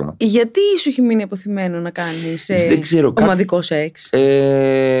τα πράγματα. Γιατί σου έχει μείνει αποθυμένο να κάνεις ομαδικό σεξ?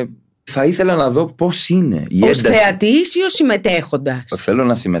 Θα ήθελα να δω πώς είναι η ένταση. Ως θεατής ή ως συμμετέχοντας? Θέλω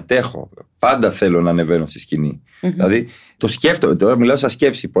να συμμετέχω. Πάντα θέλω να ανεβαίνω στη σκηνή. Δηλαδή, το σκέφτομαι. Τώρα μιλάω σαν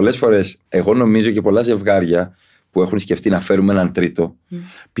σκέψη. Πολλές φορές, εγώ νομίζω και πολλά ζευγάρια που έχουν σκεφτεί να φέρουμε έναν τρίτο.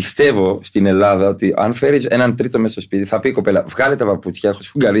 Πιστεύω στην Ελλάδα ότι αν φέρεις έναν τρίτο μέσα στο σπίτι, θα πει η κοπέλα: βγάλε τα παπούτσια, έχω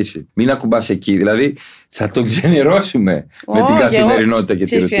σφουγγαρίσει. Μην ακουμπάς εκεί. Δηλαδή θα τον ξενερώσουμε με την καθημερινότητα και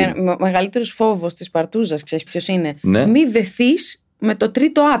τη ρουτίνα. Ο μεγαλύτερος φόβος της παρτούζας, ξέρεις ποιος είναι? Ναι. Μη δεθείς με το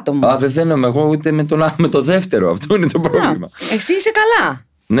τρίτο άτομο. Δεν δένομαι εγώ ούτε με το δεύτερο. Αυτό είναι το πρόβλημα. Εσύ είσαι καλά.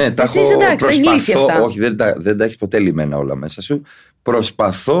 Ναι, τα εσύ έχω. Εντάξει, Προσπαθώ. αυτά. Όχι, δεν τα έχεις ποτέ λυμμένα όλα μέσα σου.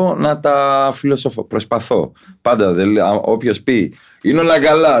 Προσπαθώ να τα φιλοσοφώ. Προσπαθώ. Πάντα, όποιος πει είναι όλα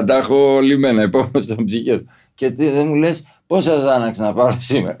καλά, τα έχω λυμμένα επόμενο στον ψυχείο. Και δεν μου λες πόσα Ζάναξ να πάρω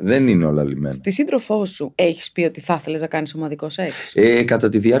σήμερα. Δεν είναι όλα λυμμένα. Στη σύντροφό σου έχεις πει ότι θα ήθελες να κάνεις ομαδικό σεξ? Κατά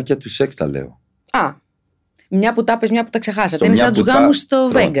τη διάρκεια του σεξ τα λέω. Μια που τα πες, μια που τα ξεχάσατε. Είναι σαν τους γάμους στο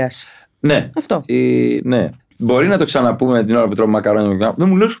Βέγκας. Ναι. Αυτό. Ναι. Μπορεί να το ξαναπούμε την ώρα που τρώμε μακαρόνια. Δεν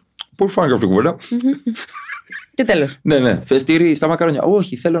μου λες πώς φάνηκε αυτή η κουβέντα. Και τέλος. Ναι. Θες τυρί στα μακαρόνια?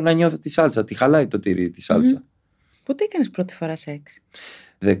 Όχι, θέλω να νιώθω τη σάλτσα. Τη χαλάει το τυρί, τη σάλτσα. Πότε έκανες πρώτη φορά σεξ?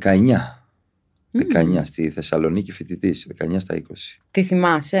 19 στη Θεσσαλονίκη, φοιτητής. 19 στα 20. Τη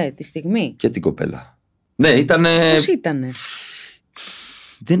θυμάσαι τη στιγμή? Και την κοπέλα. Ναι, ήτανε. Πώς ήτανε?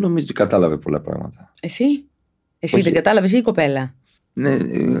 Δεν νομίζω ότι κατάλαβε πολλά πράγματα. Εσύ δεν κατάλαβες ή η κοπέλα? Ναι,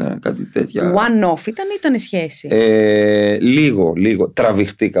 κάτι τέτοια. One-off ήτανε σχέση? Λίγο.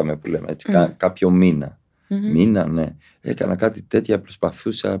 Τραβηχτήκαμε που λέμε έτσι. Κάποιο μήνα. Μήνα, ναι. Έκανα κάτι τέτοια,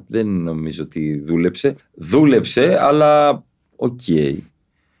 προσπαθούσα. Δεν νομίζω ότι δούλεψε. Δούλεψε, αλλά οκ.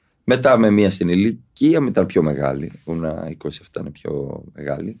 Μετά με μία στην ηλικία, μετά πιο μεγάλη. Ήμουν 27, είναι πιο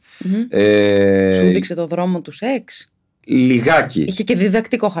μεγάλη. Σου δείξε το δρόμο του σεξ? Λιγάκι. Είχε και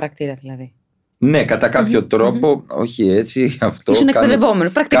διδακτικό χαρακτήρα δηλαδή? Ναι, κατά κάποιο τρόπο, όχι έτσι, αυτό. Ήσουν εκπαιδευόμενο,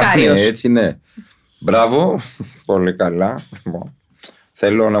 πρακτικάριος. Έτσι, ναι. Μπράβο, πολύ καλά.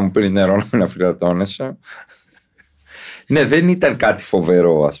 Θέλω να μου πίνεις νερό, να μην αφιλατώνεσαι. Ναι, δεν ήταν κάτι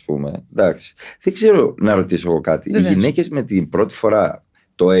φοβερό, ας πούμε. Εντάξει. Δεν ξέρω να ρωτήσω εγώ κάτι. Οι γυναίκες με την πρώτη φορά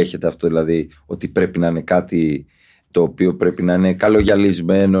το έχετε αυτό, δηλαδή, ότι πρέπει να είναι κάτι το οποίο πρέπει να είναι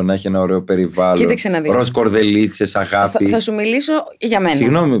καλογιαλισμένο, να έχει ένα ωραίο περιβάλλον, ροζ κορδελίτσες, αγάπη. Θα σου μιλήσω για μένα.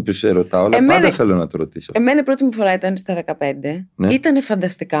 Συγγνώμη που σε ρωτάω, αλλά πάντα θέλω να το ρωτήσω. Εμένα η πρώτη μου φορά ήταν στα 15. Ναι. Ήταν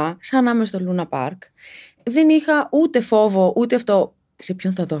φανταστικά, σαν να είμαι στο Λούνα Πάρκ. Δεν είχα ούτε φόβο, ούτε αυτό. Σε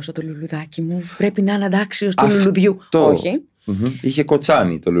ποιον θα δώσω το λουλουδάκι μου? Πρέπει να είναι αντάξιος του λουλουδιού. Όχι. Είχε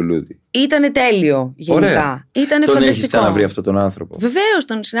κοτσάνει το λουλούδι. Ήτανε τέλειο γενικά. Ήτανε τον φανταστικό. Έχεις ξαναβρει αυτόν τον άνθρωπο? Βεβαίως,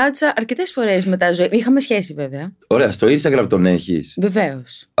 τον συνάντησα αρκετές φορές μετά ζωή. Είχαμε σχέση βέβαια. Ωραία, στο Instagram τον έχεις?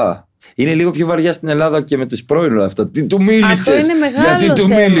 Βεβαίως. Είναι λίγο πιο βαριά στην Ελλάδα και με τους πρώην όλα αυτά. Τι του μίλησες? Αυτό είναι μεγάλο γιατί θέμα. του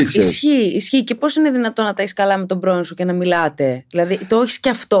μίλησες? Ισχύει. Και πώς είναι δυνατόν να τα έχεις καλά με τον πρώην σου και να μιλάτε? Δηλαδή το έχεις και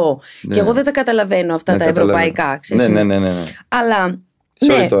αυτό. Ναι. Και εγώ δεν τα καταλαβαίνω αυτά τα ευρωπαϊκά. Ναι. Αλλά.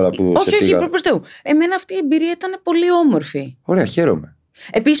 Sorry τώρα που όχι, προς Θεού. Εμένα αυτή η εμπειρία ήταν πολύ όμορφη. Ωραία, χαίρομαι.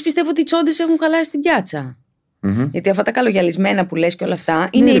 Επίσης πιστεύω ότι οι τσόντες έχουν χαλάσει στην πιάτσα. Γιατί αυτά τα καλογιαλισμένα που λες και όλα αυτά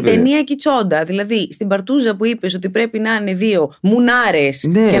είναι η ταινία και η τσόντα. Δηλαδή στην παρτούζα που είπες ότι πρέπει να είναι δύο μουνάρες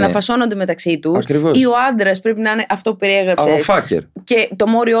και να φασώνονται μεταξύ τους, ή ο άντρας πρέπει να είναι αυτό που περιέγραψες και το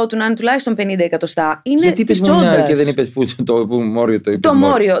μόριό του να είναι τουλάχιστον 50 εκατοστά. Είναι γιατί είπες μουνάρι και δεν είπες το μόριο το είπε? Το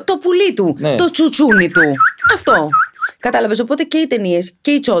μόριο, το πουλί του, το τσουτσούνι του. Αυτό. Κατάλαβες, οπότε και οι ταινίες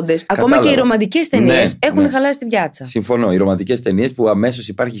και οι τσόντες, ακόμα και οι ρομαντικές ταινίες έχουν χαλάσει την πιάτσα. Συμφωνώ. Οι ρομαντικές ταινίες που αμέσως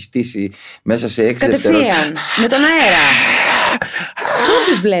υπάρχει στήση μέσα σε 6 κατευθείαν, με τον αέρα.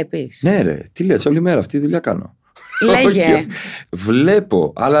 Τσόντες βλέπεις? Ναι, ρε, τι λες, όλη μέρα αυτή τη δουλειά κάνω. Λέγε.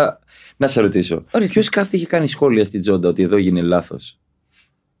 Βλέπω, αλλά να σε ρωτήσω. Ποιος κάθε είχε κάνει σχόλια στην τσόντα ότι εδώ γίνει λάθος?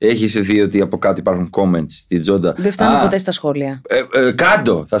 Έχεις δει ότι από κάτω υπάρχουν comments στην τσόντα? Δεν φτάνουν ποτέ στα σχόλια.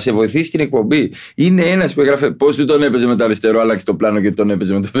 Κάντο, θα σε βοηθήσει στην εκπομπή. Είναι ένας που έγραφε πώς του τον έπαιζε με το αριστερό, άλλαξε το πλάνο και τον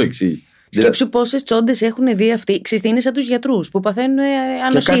έπαιζε με το δεξί. Σκέψου πόσες τσόντες έχουν δει αυτοί. Ξέρεις, είναι σαν τους γιατρούς που παθαίνουν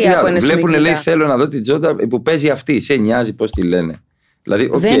ανοσία από ένα σημείο. Βλέπουν, λέει, θέλω να δω την τσόντα που παίζει αυτή. Σε νοιάζει πώς τη λένε? Δηλαδή,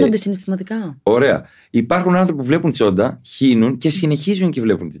 δένονται συναισθηματικά. Ωραία. Υπάρχουν άνθρωποι που βλέπουν τσόντα, χύνουν και συνεχίζουν και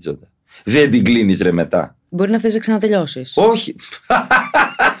βλέπουν την τσόντα. Δεν την κλείνεις, ρε, μετά? Μπορεί να θες να ξανατελειώσεις. Όχι.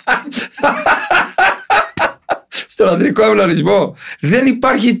 Στον αντρικό αυνανισμό δεν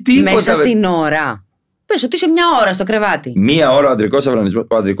υπάρχει τίποτα. Μέσα στην ώρα. Πες ότι είσαι μια ώρα στο κρεβάτι. Μία ώρα ο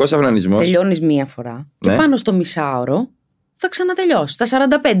αντρικός αυνανισμός. Τελειώνεις μία φορά. Και πάνω στο μισάωρο θα ξανατελειώσεις. Τα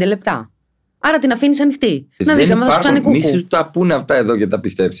 45 λεπτά. Άρα την αφήνεις ανοιχτή. Να δεις άμα θα σου ξανικούκου. Μη σου τα πούνε αυτά εδώ και τα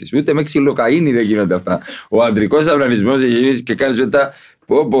πιστέψεις. Ούτε με ξυλοκαΐνη δεν γίνονται αυτά. Ο αντρικός αυνανισμός δεν γίνεις και κάνεις μετά.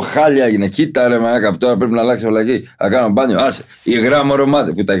 Πω χάλια έγινε. Κοίτα ρε μαλάκα, τώρα πρέπει να αλλάξει φυλακή. Θα κάνω μπάνιο. Άσε. Υγρά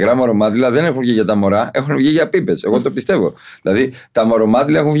μορομάτιλα. Που τα υγρά μορομάτιλα δεν έχουν βγει για τα μωρά, έχουν βγει για πίπες. Εγώ το πιστεύω. Δηλαδή τα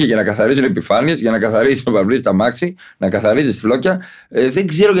μορομάτιλα έχουν βγει για να καθαρίζουν επιφάνειες, για να καθαρίζει το παμπλί στα μάξι, να καθαρίζει φλόκια. Δεν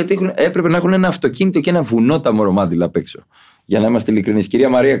ξέρω γιατί έπρεπε να έχουν ένα αυτοκίνητο και ένα βουνό τα μορομάτιλα απ' έξω. Για να είμαστε ειλικρινείς. Κυρία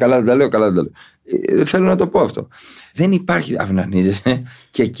Μαρία, καλά δεν τα λέω, καλά δεν τα λέω. Θέλω να το πω αυτό. Δεν υπάρχει αυνανίζεσαι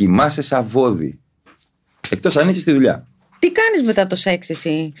και κοιμάσαι σαν βόδι. Εκτός αν είσαι στη δουλειά. Τι κάνεις μετά το σεξ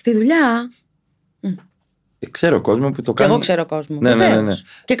εσύ? Στη δουλειά? Ξέρω κόσμο που το κάνει. Και εγώ ξέρω κόσμο. Ναι.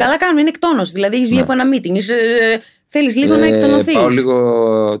 Και καλά κάνουν, είναι εκτόνωση. Δηλαδή έχεις βγει από ένα meeting, θέλεις λίγο να εκτονωθείς. Πάω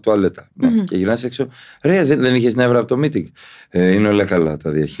λίγο τουαλέτα. Και γυρνάς έξω. Ρε, δεν είχες νεύρα από το meeting? Είναι όλα καλά,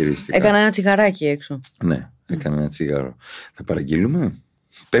 τα διαχειρίστηκα. Έκανα ένα τσιγαράκι έξω. Ναι, έκανα ένα τσιγάρο. Θα παραγγείλουμε?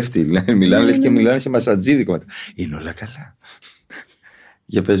 Πέφτει, μιλάνε, λες και μιλάνε σε μασατζίδικο μετά. Είναι όλα καλά.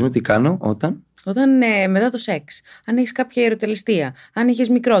 Για πες μου, τι κάνω όταν? Όταν μετά το σεξ, αν έχεις κάποια ερωτελεστία, αν έχεις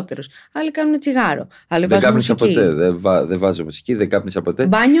μικρότερους, άλλοι κάνουν τσιγάρο, άλλοι βάζουν μουσική. Δεν κάπνισα ποτέ, δεν βάζω μουσική, δεν κάπνισα ποτέ.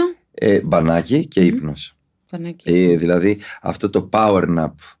 Μπάνιο. Μπανάκι και ύπνος. Δηλαδή αυτό το power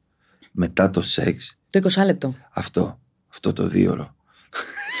nap μετά το σεξ. Το 20 λεπτό. Αυτό το 2ωρο.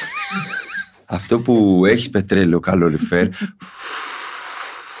 Αυτό που έχεις πετρέλαιο καλοριφέρ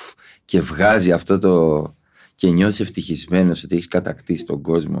και βγάζει αυτό το... και νιώθεις ευτυχισμένος ότι έχεις κατακτήσει τον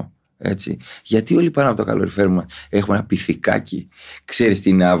κόσμο. Έτσι. Γιατί όλοι πάνω από το καλοριφέρ μας έχουμε ένα πυθικάκι. Ξέρεις τι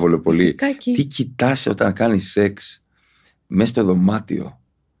είναι άβολο πολύ? Πυθικάκι. Τι κοιτάς όταν κάνεις σεξ μέσα στο δωμάτιο?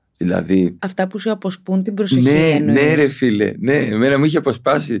 Δηλαδή... Αυτά που σου αποσπούν την προσοχή. Ναι ρε φίλε. Ναι, εμένα μου είχε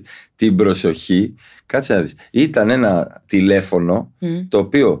αποσπάσει την προσοχή. Κάτσε να δεις. Ήταν ένα τηλέφωνο το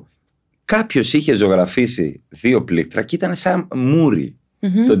οποίο κάποιος είχε ζωγραφίσει 2 πλήκτρα και ήταν σαν μούρι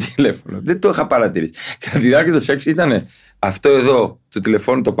το τηλέφωνο. Δεν το είχα παρατηρήσει. Κατά τη διάρκεια του σεξ ήταν αυτό εδώ το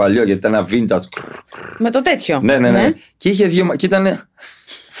τηλεφώνου το παλιό, γιατί ήταν ένα vintage. Με το τέτοιο. Ναι. Και είχε 2. Και ήταν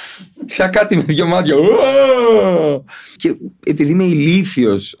σαν κάτι με 2 μάτια. Και επειδή είμαι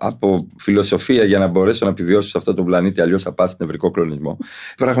ηλίθιος από φιλοσοφία για να μπορέσω να επιβιώσω σε αυτό το πλανήτη, αλλιώς θα πάθει νευρικό κλονισμό,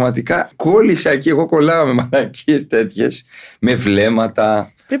 πραγματικά κόλλησα εκεί. Εγώ κολλάω με μαλακίες τέτοιες, με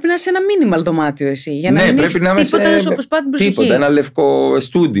βλέμματα. Πρέπει να είσαι ένα minimal δωμάτιο εσύ. Για να μην έχεις τίποτα να σου αποσπά την προσοχή. Τίποτα, ένα λευκό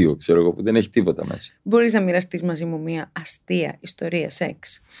στούντιο, ξέρω εγώ, που δεν έχει τίποτα μέσα. Μπορείς να μοιραστείς μαζί μου μια αστεία ιστορία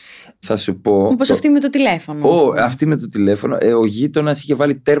σεξ? Θα σου πω. Όπως αυτή με το τηλέφωνο. Αυτή με το τηλέφωνο. Ο γείτονας είχε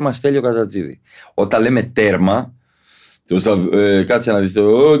βάλει τέρμα Στέλιο Καζατζίδη. Όταν λέμε τέρμα, κάτσε να δεις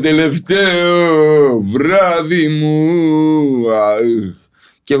το τελευταίο βράδυ μου.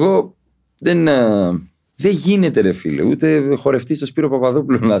 Και εγώ δεν γίνεται ρε φίλε. Ούτε χορευτή στο Σπύρο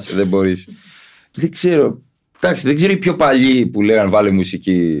Παπαδόπουλο να είσαι, δεν μπορείς. Δεν ξέρω. Εντάξει, δεν ξέρω οι πιο παλιοί που λέγαν βάλε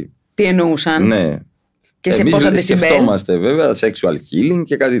μουσική. Τι εννοούσαν? Ναι. Και σε πόσα δεσιμπέλ. Σκεφτόμαστε βέβαια sexual healing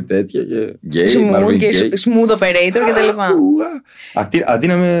και κάτι τέτοια. Και gay, και smooth operator και τα λοιπά. Αντί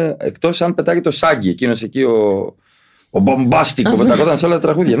να με, εκτός αν πετάγει το Σάγκη, εκείνος εκεί ο μπομπάστικο, πεταγόταν σε όλα τα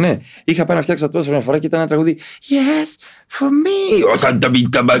τραγούδια. Ναι, είχα πάει να φτιάξω ατμόσφαιρα μια φορά και ήταν ένα τραγούδι. Yes, for me.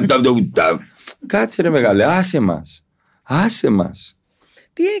 Κάτσε ρε μεγάλε, άσε μας.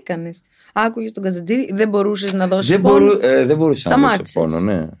 Τι έκανες? Άκουγες τον Καζατζίδη, δεν μπορούσες να δώσεις πόνο? Δεν μπορούσα να δώσω πόνο,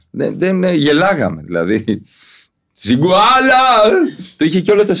 ναι. Δεν γελάγαμε, δηλαδή. Σιγκουάλα! Το είχε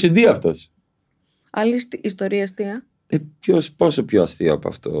και όλο το CD αυτός. Άλλη ιστορία αστεία? Πόσο πιο αστείο από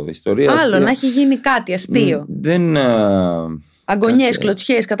αυτό? Ιστορία άλλο, αστεία. Να έχει γίνει κάτι αστείο. Δεν... Αγκονιές,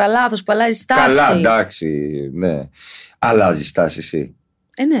 κλωτσιές, κατά λάθος που αλλάζει στάση. Καλά, εντάξει, ναι. Αλλάζει στάση εσύ?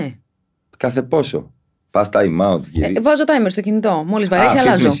 Ναι. Κάθε πόσο? Πας time out. Βάζω timer στο κινητό. Μόλις βαρέσει,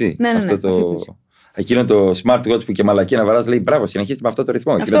 αλλάζω. Ναι. Εκείνο το smartwatch που και μαλακή να βαράς λέει μπράβο, συνεχίστε με αυτό το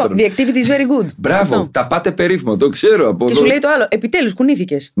ρυθμό. Αυτό, the activity is very good. Μπράβο, αυτό. Τα πάτε περίφημο, το ξέρω από και εδώ. σου λέει το άλλο, επιτέλους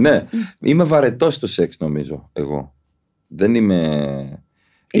κουνήθηκες. Ναι, είμαι βαρετός στο σεξ νομίζω εγώ. Δεν είμαι...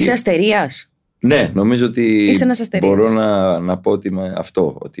 Είσαι αστερίας? Ναι, νομίζω ότι είσαι ένας αστερίας. Μπορώ να πω ότι είμαι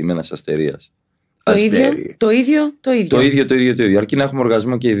αυτό, ότι είμαι ένας αστερίας. Το ίδιο. Αρκεί να έχουμε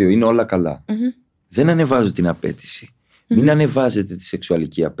οργασμό και οι δύο. Είναι όλα καλά. Δεν ανεβάζω την απέτηση. Μην ανεβάζετε τη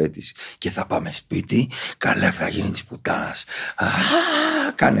σεξουαλική απέτηση. Και θα πάμε σπίτι. Καλά, θα γίνει τη πουτάνα.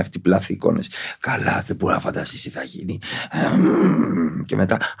 Κάνει αυτή πλάθη εικόνες. Καλά, δεν μπορεί να φανταστείς τι θα γίνει. Και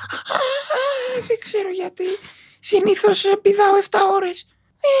μετά. Δεν ξέρω γιατί. Συνήθως πηδάω 7 ώρες.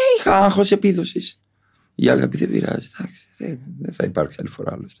 Είχα άγχος επίδοσης. Η αγάπη δεν πειράζει. Δεν θα υπάρξει άλλη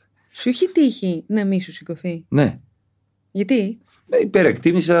φορά άλλωστε. Σου έχει τύχει να μη σου σηκωθεί? Ναι. Γιατί?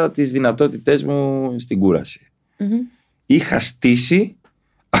 Υπερεκτίμησα τις δυνατότητές μου στην κούραση. Είχα στήσει,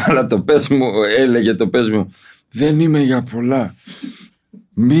 αλλά το πες μου, δεν είμαι για πολλά.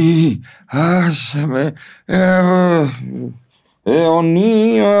 Μη άσε με,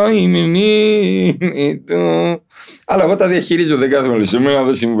 αιωνία η μνήμη του. Αλλά εγώ τα διαχειρίζω, δεν κάθομαι όλοι. Σε μένα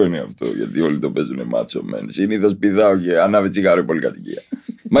δεν συμβαίνει αυτό, γιατί όλοι το παίζουν μάτσομένοι. Συνήθως πηδάω και ανάβει τσιγάρο η πολυκατοικία.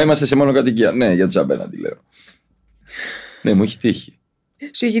 Μα είμαστε σε μονοκατοικία. Ναι, για τους απέναντι λέω. Ναι, μου έχει τύχει.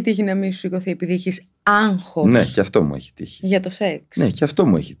 Σου έχει τύχει να μην σου σηκωθεί επειδή έχεις άγχος? Ναι, και αυτό μου έχει τύχει. Για το σεξ? Ναι, και αυτό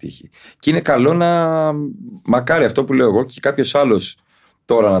μου έχει τύχει. Και είναι καλό να. Μακάρι αυτό που λέω εγώ και κάποιος άλλος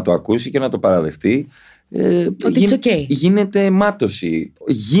τώρα να το ακούσει και να το παραδεχτεί. Ότι it's okay. Γίνεται μάτωση.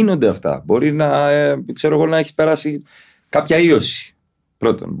 Γίνονται αυτά. Μπορεί να έχεις περάσει κάποια ίωση.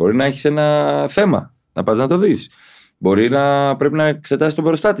 Πρώτον, μπορεί να έχεις ένα θέμα, να πας να το δεις. Μπορεί να πρέπει να εξετάσεις τον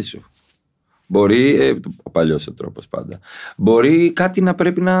προστάτη σου. Μπορεί, ο παλιός ο τρόπος πάντα. Μπορεί κάτι να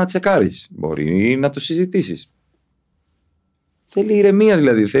πρέπει να τσεκάρεις. Μπορεί να το συζητήσεις. Θέλει ηρεμία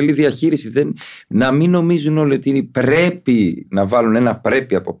δηλαδή, θέλει διαχείριση. Να μην νομίζουν όλοι ότι πρέπει να βάλουν ένα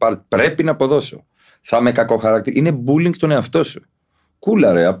πρέπει από πάνω. Πρέπει να αποδώσω. Θα είμαι κακοχαρακτήρα. Είναι bullying στον εαυτό σου.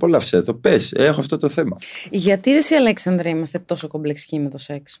 Κούλα ρε, απόλαυσέ το. Πες, έχω αυτό το θέμα. Γιατί ρε εσύ Αλέξανδρε είμαστε τόσο κομπλεξικοί με το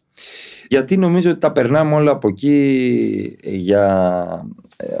σεξ? Γιατί νομίζω ότι τα περνάμε όλα από εκεί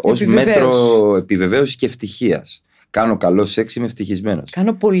ως μέτρο επιβεβαίωσης και ευτυχίας. Κάνω καλό σεξ, είμαι ευτυχισμένος.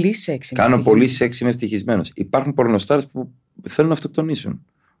 Κάνω πολύ σεξ, είμαι ευτυχισμένος. Υπάρχουν πορνοστάρες που θέλουν να αυτοκτονήσουν.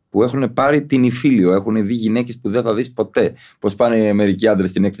 Που έχουν πάρει την υφήλιο, έχουν δει γυναίκες που δεν θα δεις ποτέ. Πώς πάνε μερικοί άντρες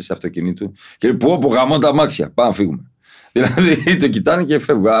στην έκθεση αυτοκινήτου και λένε που γαμώ τα αμάξια. Πάμε να φύγουμε. Δηλαδή το κοιτάνε και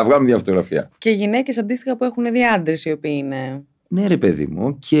φεύγουν. Βγάλουμε μια φωτογραφία. Και γυναίκες αντίστοιχα που έχουν δει άντρες οι οποίοι είναι. Ναι, ρε παιδί μου,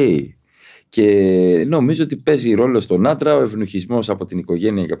 οκ. Και νομίζω ότι παίζει ρόλο στον άντρα ο ευνουχισμός από την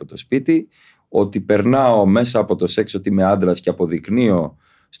οικογένεια και από το σπίτι. Ότι περνάω μέσα από το σεξ ότι είμαι άντρας και αποδεικνύω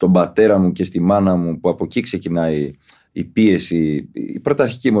στον πατέρα μου και στη μάνα μου, που από εκεί ξεκινάει η πίεση, η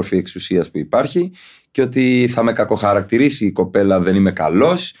πρωταρχική μορφή εξουσίας που υπάρχει, και ότι θα με κακοχαρακτηρίσει η κοπέλα αν δεν είμαι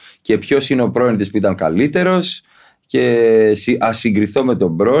καλός, και ποιος είναι ο πρώην της που ήταν καλύτερος, και ας συγκριθώ με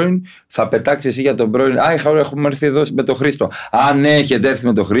τον πρώην, θα πετάξει εσύ για τον πρώην. Έχουμε έρθει εδώ με τον Χρήστο. Αν έχετε έρθει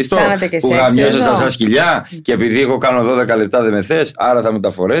με τον Χρήστο, που γαμιώσασταν σαν σκυλιά, και επειδή εγώ κάνω 12 λεπτά δεν με θες, άρα θα μου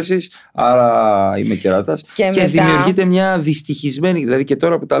τα φορέσεις, άρα είμαι κεράτας. Και δημιουργείται μια δυστυχισμένη, δηλαδή και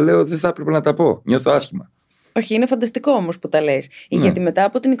τώρα που τα λέω δεν θα έπρεπε να τα πω. Νιώθω άσχημα. Όχι, είναι φανταστικό όμως που τα λες. Ναι. Γιατί μετά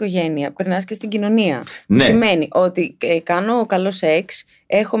από την οικογένεια περνάς και στην κοινωνία. Ναι. Που σημαίνει ότι κάνω καλό σεξ,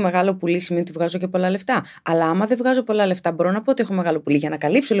 έχω μεγάλο πουλί, σημαίνει ότι βγάζω και πολλά λεφτά. Αλλά άμα δεν βγάζω πολλά λεφτά, μπορώ να πω ότι έχω μεγάλο πουλί για να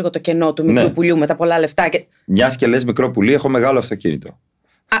καλύψω λίγο το κενό του μικρού πουλιού με τα πολλά λεφτά. Μιας και λες μικρό πουλί, έχω μεγάλο αυτοκίνητο.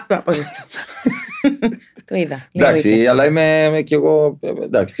 Ορίστε. Το είδα. Εντάξει, αλλά είμαι κι εγώ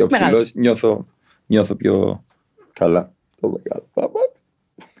πιο ψηλός. Νιώθω πιο καλά.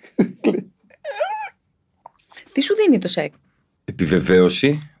 Τι σου δίνει το σεξ?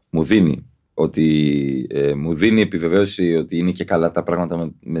 Επιβεβαίωση μου δίνει. Μου δίνει επιβεβαίωση ότι είναι και καλά τα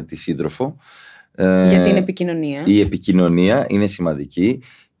πράγματα με τη σύντροφο. Γιατί είναι επικοινωνία. Η επικοινωνία είναι σημαντική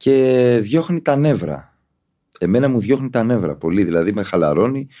και διώχνει τα νεύρα. Εμένα μου διώχνει τα νεύρα πολύ. Δηλαδή με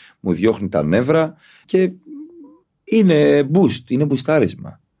χαλαρώνει, μου διώχνει τα νεύρα και είναι boost, είναι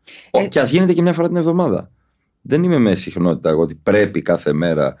μπουστάρισμα. Και ας γίνεται και μια φορά την εβδομάδα. Δεν είμαι με συχνότητα εγώ ότι πρέπει κάθε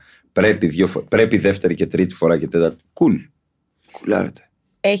μέρα. Πρέπει δεύτερη και τρίτη φορά και τέταρτη. Κουλάρετε.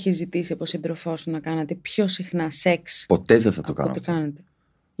 Έχεις ζητήσει από σύντροφό σου να κάνετε πιο συχνά σεξ? Ποτέ δεν θα το κάνω.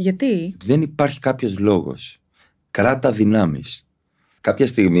 Γιατί? Δεν υπάρχει κάποιος λόγος. Κράτα δυνάμεις. Κάποια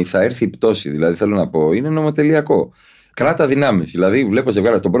στιγμή θα έρθει η πτώση. Δηλαδή θέλω να πω, είναι νομοτελειακό. Κράτα δυνάμεις. Δηλαδή βλέπω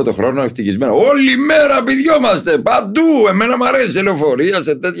ζευγάρι τον πρώτο χρόνο ευτυχισμένο. Όλη μέρα πηδιόμαστε παντού. Εμένα μου αρέσει σε λεωφορεία,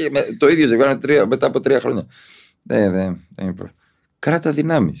 σε τέτοια. Το ίδιο ζευγάρι μετά από 3 χρόνια. Δεν είναι. Κράτα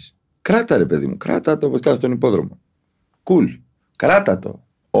δυνάμεις. Κράτα ρε παιδί μου, κράτα το όπως κάνεις στον υπόδρομο. Κράτα το.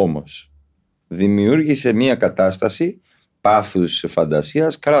 Όμως δημιούργησε μια κατάσταση πάθους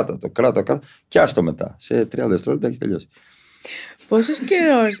φαντασίας, κράτα το, κράτα και άστο μετά. Σε 30 δευτερόλεπτα έχεις τελειώσει. Πόσος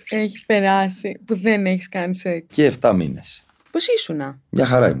καιρός έχει περάσει που δεν έχεις κάνει σεξ? Και 7 μήνες. Πώς ήσουνα? Μια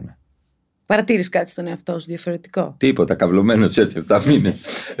χαρά ήμουν. Παρατήρεις κάτι στον εαυτό σου διαφορετικό? Τίποτα, καυλωμένος έτσι 7 μήνες.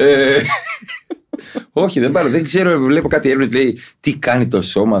 Όχι, δεν ξέρω, βλέπω κάτι έρευνα λέει τι κάνει το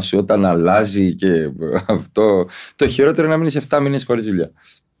σώμα σου όταν αλλάζει και αυτό. Το χειρότερο είναι να μείνεις 7 μήνες χωρίς δουλειά.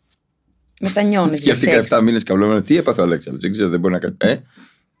 Μετανιώνεις για σεξ. Σκέφτηκα 7 μήνες καυλωμένο. Τι έπαθε ο Αλέξανδρος? Δεν ξέρω, δεν μπορεί να κάνει.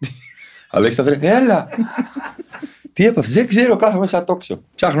 Αλέξανδρε, έλα! Τι έπαθε? Δεν ξέρω, κάθομαι σαν τόξο.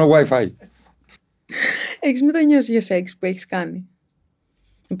 Ψάχνω Wi-Fi. Έχεις μετανιώσει για σεξ που έχεις κάνει?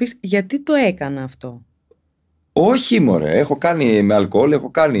 Πεις, γιατί το έκανα αυτό? Όχι μωρέ, έχω κάνει με αλκοόλ,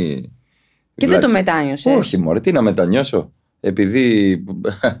 έχω κάνει. Και δεν το μετάνιωσες? Όχι μωρέ, τι να μετανιώσω? Επειδή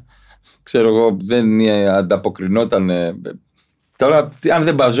ξέρω εγώ δεν ανταποκρινόταν. Τώρα αν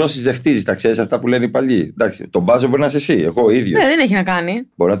δεν μπαζώσεις δεν χτίζεις, τα ξέρεις αυτά που λένε οι παλιοί. Εντάξει, τον μπάζο μπορεί να είσαι εσύ, εγώ ο ίδιος. Δεν έχει να κάνει.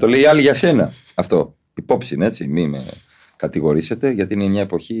 Μπορεί να το λέει άλλη για σένα αυτό. Υπόψη είναι έτσι, μην με κατηγορήσετε, γιατί είναι μια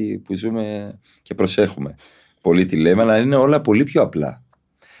εποχή που ζούμε και προσέχουμε. Πολύ τη λέμε, αλλά είναι όλα πολύ πιο απλά.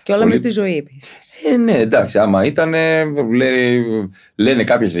 Και όλα μες στη ζωή επίσης. Ναι, εντάξει, άμα ήταν, λένε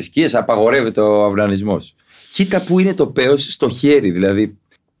κάποιες θρησκείες, απαγορεύεται ο αυνανισμός. Κοίτα που είναι το πέος στο χέρι, δηλαδή.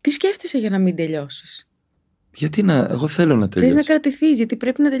 Τι σκέφτεσαι για να μην τελειώσεις? Γιατί εγώ θέλω να τελειώσω. Θες να κρατηθείς, γιατί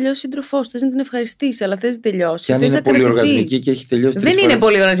πρέπει να τελειώσει σύντροφός σου. Θες να την ευχαριστήσεις, αλλά θες να τελειώσει. Και αν είναι πολύ οργασμική και έχει τελειώσει. Δεν είναι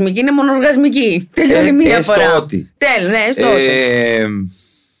πολύ οργασμική, είναι μόνο οργασμική. Τελειώνει μία φορά. Ότι.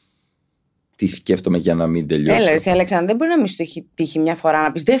 Τι σκέφτομαι για να μην τελειώσω. Έλα, εσύ, Αλέξανδρο, δεν μπορεί να μην σου έχει τύχει μια φορά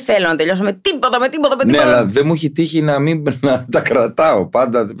να πεις δεν θέλω να τελειώσω με τίποτα. Ναι, αλλά δεν μου έχει τύχει να τα κρατάω.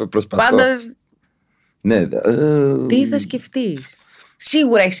 Πάντα προσπαθώ. Ναι. Τι θα σκεφτείς?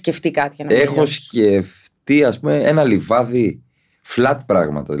 Σίγουρα έχεις σκεφτεί κάτι για να μην έχω σκεφτεί, ας πούμε, ένα λιβάδι, flat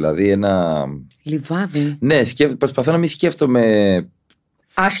πράγματα. Δηλαδή ένα. Λιβάδι. Ναι, προσπαθώ να μην σκέφτομαι.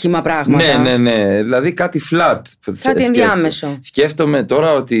 Άσχημα πράγματα. Ναι. Δηλαδή κάτι flat. Κάτι ενδιάμεσο. Σκέφτομαι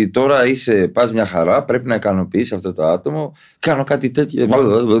τώρα ότι τώρα πας μια χαρά, πρέπει να ικανοποιήσεις αυτό το άτομο. Κάνω κάτι τέτοιο.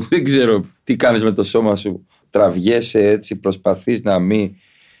 Δεν ξέρω τι κάνεις με το σώμα σου. Τραβιέσαι έτσι, προσπαθείς να μην.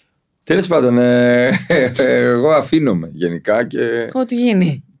 Τέλος πάντων, εγώ αφήνομαι γενικά και. Ό,τι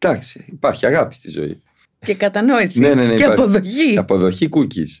γίνει. Εντάξει, υπάρχει αγάπη στη ζωή. Και κατανόηση. Ναι, και υπάρχει. αποδοχή. Αποδοχή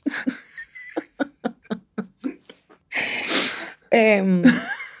cookies.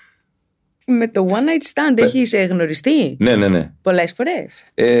 Με το one night stand έχεις γνωριστεί? Ναι. Πολλές φορές?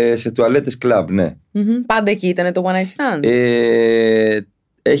 Σε τουαλέτες κλαμπ, ναι. Πάντα εκεί ήταν το one night stand?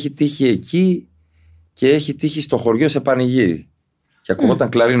 Έχει τύχει εκεί και έχει τύχει στο χωριό σε πανηγύρι. Και ακουγόταν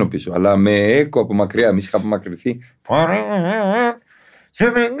κλαρίνο πίσω, αλλά με έκο από μακριά. Εμείς είχα απομακρυνθεί.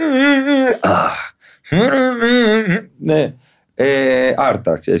 Ναι.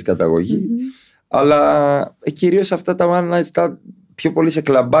 Άρτα, ξέρεις, καταγωγή. Αλλά κυρίως αυτά τα one night stand πιο πολύ σε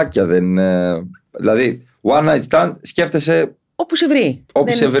κλαμπάκια δεν. Δηλαδή, one night stand σκέφτεσαι. Όπου σε βρει.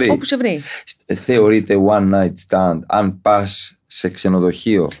 Όπου σε βρει. Θεωρείται one night stand αν πας σε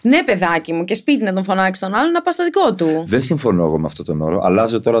ξενοδοχείο? Ναι, παιδάκι μου, και σπίτι να τον φωνάξει τον άλλον να πας στο δικό του. Δεν συμφωνώ εγώ με αυτόν τον όρο.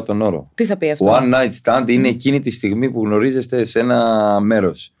 Αλλάζω τώρα τον όρο. Τι θα πει αυτό? One night stand είναι εκείνη τη στιγμή που γνωρίζεστε σε ένα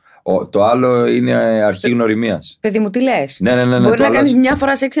μέρος. Το άλλο είναι αρχή γνωριμίας. Παιδί μου, τι λες? Ναι. Μπορεί να κάνεις μια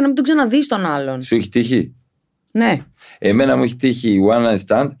φορά σεξ να μην τον ξαναδείς τον άλλον. Σου έχει τύχει? Ναι. Εμένα μου έχει τύχει one night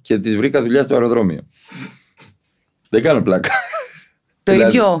stand και της βρήκα δουλειά στο αεροδρόμιο. Δεν κάνω πλάκα. Το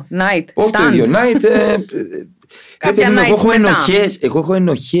ίδιο night stand? Όχι το ίδιο night. Κάποια nights εγώ έχω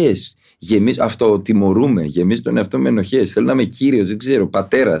ενοχές. Αυτοτιμωρούμε. Γεμίζω τον εαυτό με ενοχές. Θέλω να είμαι κύριος, δεν ξέρω,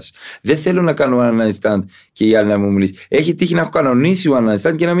 πατέρας. Δεν θέλω να κάνω one night stand και η άλλη να μου μιλήσει. Έχει τύχει να έχω κανονίσει one night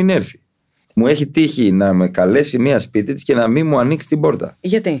stand και να μην έρθει. Μου έχει τύχει να με καλέσει μία σπίτι της και να μην μου ανοίξει την πόρτα.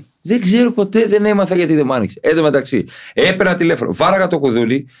 Γιατί? Δεν ξέρω ποτέ, δεν έμαθα γιατί δεν μου άνοιξε. Εν τω μεταξύ, έπαιρνα τηλέφωνο, βάραγα το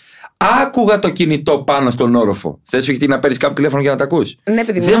κουδούνι, άκουγα το κινητό πάνω στον όροφο. Θες όχι να παίρνεις κάποιο τηλέφωνο για να τα ακούς? Ναι,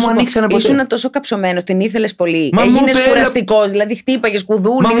 παιδί μου, δεν μου ανοίξανε ποτέ. Ήσουν τόσο καψωμένος, την ήθελες πολύ. Έγινες κουραστικός, δηλαδή χτύπαγες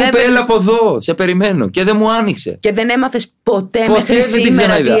κουδούνι. Μα μου είπε έλα από εδώ, σε περιμένω. Και δεν μου άνοιξε. Και δεν έμαθες ποτέ μέχρι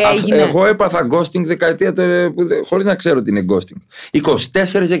σήμερα τι έγινε? Εγώ έπαθα ghosting δεκαετία χωρίς να ξέρω τι είναι ghosting.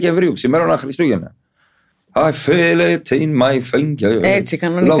 24 Δεκεμβρίου, ξημέρωνα Χριστούγεννα. I feel it in my finger. Έτσι,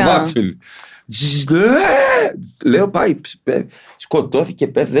 κανονικά. Λέω πάει,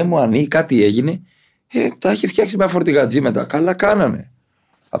 σκοτώθηκε, δεν μου ανοίγει, κάτι έγινε. Τα είχε φτιάξει με φορτηγατζή μετά. Καλά κάνανε.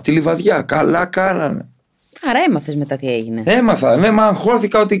 Απ' τη λιβαδιά, καλά κάνανε. Άρα έμαθες μετά τι έγινε? Έμαθα, ναι, μα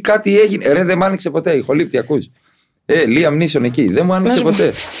αγχώθηκα ότι κάτι έγινε. Ρε, δεν μου άνοιξε ποτέ. Ηχολήπτη, ακούς? Λία Μνήσον εκεί, δεν μου άνοιξε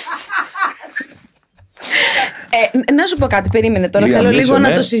ποτέ. Να σου πω κάτι, περίμενε τώρα. Θέλω λίγο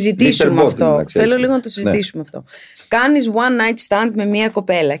να το συζητήσουμε αυτό. Θέλω λίγο να το συζητήσουμε αυτό. Κάνεις one night stand με μια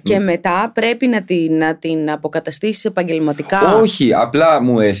κοπέλα και μετά πρέπει να την αποκαταστήσεις επαγγελματικά. Όχι, απλά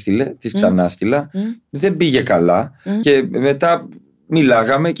μου έστειλε, της ξανάστειλα. Δεν πήγε καλά και μετά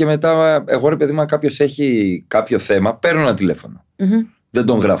μιλάγαμε και μετά εγώ ρε παιδί μου, κάποιος έχει κάποιο θέμα, παίρνω ένα τηλέφωνο. Δεν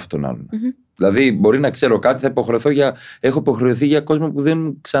τον γράφω τον άλλον. Δηλαδή, μπορεί να ξέρω κάτι, έχω υποχρεωθεί για κόσμο που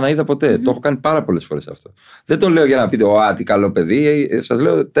δεν ξαναείδα ποτέ. Το έχω κάνει πάρα πολλές φορές αυτό. Δεν το λέω για να πείτε, τι καλό παιδί. Σας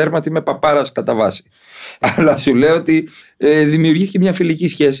λέω τέρμα ότι είμαι παπάρας κατά βάση. Αλλά σου λέω ότι δημιουργήθηκε μια φιλική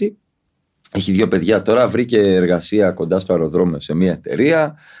σχέση. Έχει 2 παιδιά τώρα, βρήκε εργασία κοντά στο αεροδρόμιο σε μια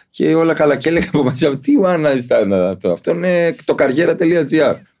εταιρεία και όλα καλά. Και έλεγα από μέσα, τι one night stand αυτό? Αυτό είναι το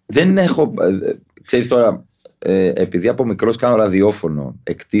καριέρα.gr. Δεν έχω. Ξέρεις τώρα. Επειδή από μικρός κάνω ραδιόφωνο,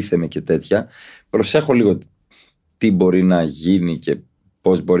 εκτίθεμαι και τέτοια, προσέχω λίγο τι μπορεί να γίνει και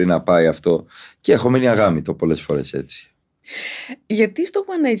πώς μπορεί να πάει αυτό και έχω μείνει αγάμητο πολλές φορές έτσι. Γιατί στο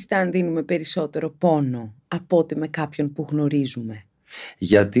one night stand δίνουμε περισσότερο πόνο από ότι με κάποιον που γνωρίζουμε?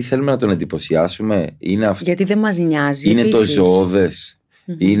 Γιατί θέλουμε να τον εντυπωσιάσουμε? Γιατί δεν μας νοιάζει? Είναι επίσης το ζωώδες.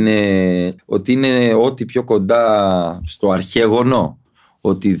 Είναι ότι είναι ό,τι πιο κοντά στο αρχαίγωνο.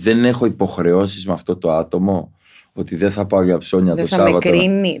 Ότι δεν έχω υποχρεώσεις με αυτό το άτομο. Ότι δεν θα πάω για ψώνια το Σάββατο. Δεν θα με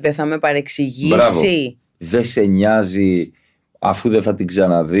κρίνει, δεν θα με παρεξηγήσει. Μπράβο. Δεν σε νοιάζει αφού δεν θα την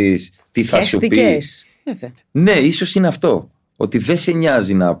ξαναδείς. Τι θα σου πει. Βέβαια. Ναι, ίσως είναι αυτό. Ότι δεν σε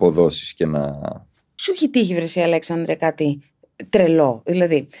νοιάζει να αποδώσεις και να. Σου έχει τύχει, βρε εσύ, Αλέξανδρε, κάτι τρελό?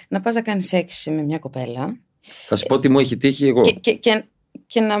 Δηλαδή, να πας να κάνεις σεξ με μια κοπέλα. Θα σου πω τι μου έχει τύχει εγώ.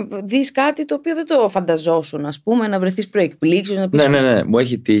 Και να δεις κάτι το οποίο δεν το φανταζόσουν, ας πούμε, να βρεθείς προεκπλήξεις. Να πεις... Ναι. Μου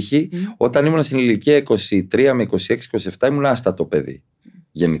έχει τύχει. Όταν ήμουν στην ηλικία 23 με 26-27, ήμουν άστατο παιδί.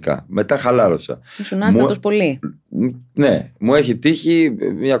 Γενικά. Μετά χαλάρωσα. Ήσουν άστατος πολύ. Ναι. Μου έχει τύχει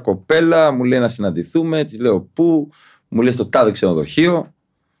μια κοπέλα, μου λέει να συναντηθούμε. Της λέω πού? Μου λέει στο τάδε ξενοδοχείο.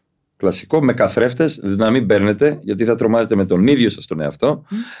 Κλασικό, με καθρέφτες. Να μην παίρνετε, γιατί θα τρομάζετε με τον ίδιο σας τον εαυτό.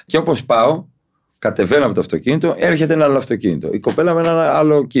 Και όπως πάω, κατεβαίνω από το αυτοκίνητο, έρχεται ένα άλλο αυτοκίνητο. Η κοπέλα με ένα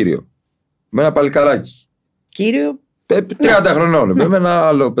άλλο κύριο. Με ένα παλικαράκι. Κύριο. 30 χρονών. Με ένα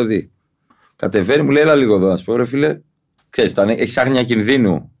άλλο παιδί. Κατεβαίνει, μου λέει: έλα λίγο εδώ, να σου πω, ρε φίλε. Ξέρεις, έχεις άγνοια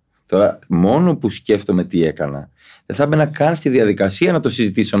κινδύνου. Τώρα, μόνο που σκέφτομαι τι έκανα, δεν θα μπαίνα καν στη διαδικασία να το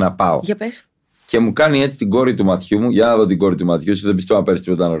συζητήσω να πάω. Για πες. Και μου κάνει έτσι την κόρη του ματιού μου. Για να δω την κόρη του ματιού σου, δεν πιστεύω να παίρνει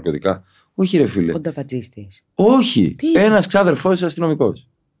τίποτα ναρκωτικά. Όχι, ρε φίλε. Κονταπατζίστης. Όχι. Ένας ξάδερφός αστυνομικός.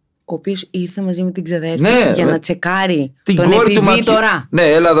 Ο οποίος ήρθε μαζί με την ξαδέρφη για να τσεκάρει τον επιβίτορα.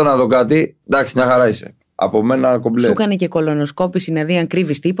 Ναι, έλα εδώ να δω κάτι. Εντάξει, μια χαρά είσαι. Από μένα κομπλέ. Σου έκανε και κολονοσκόπηση να δει αν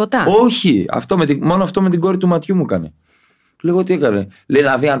κρύβεις τίποτα? Όχι. Μόνο αυτό με την κόρη του ματιού μου έκανε. Λέγω τι έκανε. Λέει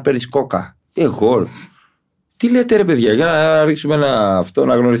να δει αν παίρνεις κόκα. Εγώ. Τι λέτε ρε παιδιά, για να ρίξουμε αυτό,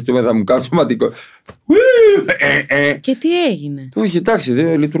 να γνωριστούμε, θα μου κάνω σωματικό. Και τι έγινε? Όχι, εντάξει,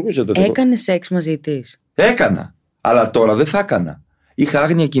 δεν λειτουργούσε τότε. Έκανε σεξ μαζί της? Έκανα. Αλλά τώρα δεν θα έκανα. Είχα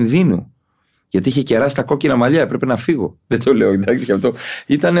άγνοια κινδύνου. Γιατί είχε κεράσει τα κόκκινα μαλλιά, έπρεπε να φύγω. Δεν το λέω, εντάξει, αυτό.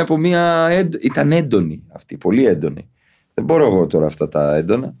 Ήταν από ήταν έντονη αυτή, πολύ έντονη. Δεν μπορώ εγώ τώρα αυτά τα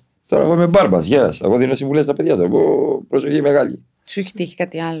έντονα. Τώρα εγώ είμαι μπάρμπας, γεια. Εγώ δίνω συμβουλές στα παιδιά του. Προσοχή μεγάλη. Σου έχει τύχει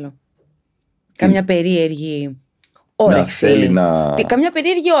κάτι άλλο? Κάμια περίεργη όρεξη? Κάμια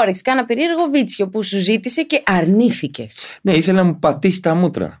περίεργη όρεξη, κάνα περίεργο βίτσιο που σου ζήτησε και αρνήθηκες? Ναι, ήθελε να μου πατήσει τα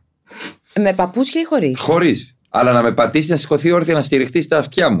μούτρα. Με παπούτσια ή χωρίς? Χωρίς. Αλλά να με πατήσει, να σηκωθεί όρθια, να στηριχτεί στα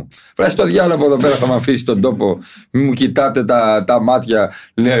αυτιά μου. Βράζει το διάλογο εδώ πέρα, θα με αφήσει τον τόπο. Μην μου κοιτάτε τα μάτια.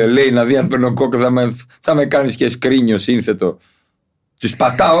 Λέει να δει αν παίρνω κόκκο, θα με κάνει και σκρίνιο σύνθετο. Του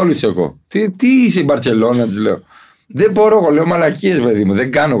πατάω όλου εγώ. Τι είσαι η Μπαρτσελώνα, του λέω. Δεν μπορώ, εγώ λέω μαλακίες, παιδί μου.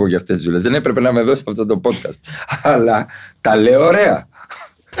 Δεν κάνω εγώ για αυτές τις δουλειές. Δεν έπρεπε να με δώσει αυτό το podcast. Αλλά τα λέω ωραία.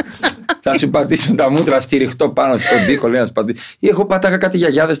 Θα σου πατήσω τα μούτρα, στηριχτώ πάνω στον τοίχο, λέει να σου πατήσω. Ή έχω πατάγα κάτι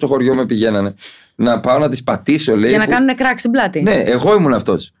γιαγιάδες στο χωριό με πηγαίνανε. Να πάω να τις πατήσω, λέει. Για να κάνουν κράκ στην πλάτη. Ναι, εγώ ήμουν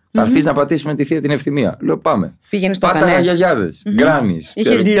αυτός. Θα έρθεις να πατήσουμε τη θεία την Ευθυμία. Λέω πάμε. Πήγαινε στο πάταγα γιαγιάδες. Γκράνης.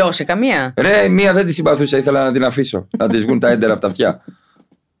 Είχες λιώσει καμία? Ρε, μία δεν τη συμπαθούσα, ήθελα να την αφήσω. Να τη βγουν τα έντερα από τα αυτιά.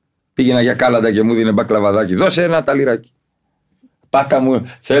 Πήγαινα για κάλαντα και μου δίνε μπακλαβαδάκι. Δώσε ένα ταλιράκι. Πάτα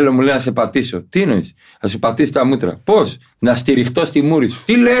μου, θέλω, μου λέει να σε πατήσω. Τι εννοείς? Να σου πατήσω τα μούτρα. Πώς? Να στηριχτώ στη μούρη σου.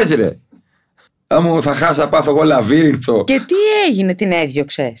 Τι λες ρε? Θα χάσω, θα πάθω εγώ λαβύρινθο. Και τι έγινε, την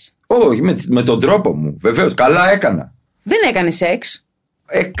έδιωξες? Όχι, με τον τρόπο μου. Βεβαίως, καλά έκανα. Δεν έκανε σεξ?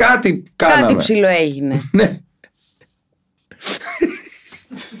 Κάτι κάναμε. Κάτι ψηλό έγινε. Ναι.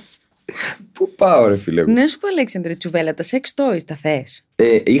 Πού πάω ρε φίλε μου? Ναι, σου πω Αλέξανδρε Τσουβέλα, τα sex toys τα θες?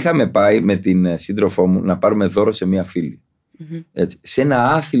 Είχαμε πάει με την σύντροφό μου να πάρουμε δώρο σε μία φίλη. Έτσι. Σε ένα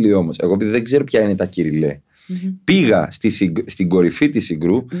άθλιο όμως. Εγώ επειδή δεν ξέρω ποια είναι τα κυριλέ. Πήγα στην κορυφή της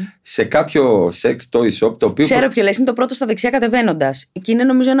Συγκρού σε κάποιο sex toy shop το οποίο. Ξέρω ποιο λες, είναι το πρώτο στα δεξιά κατεβαίνοντας. Εκεί είναι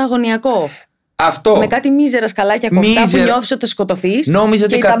νομίζω ένα αγωνιακό. Αυτό. Με κάτι μίζερα σκαλάκια κοφτά που νιώθεις ότι θα σκοτωθείς. Νόμιζα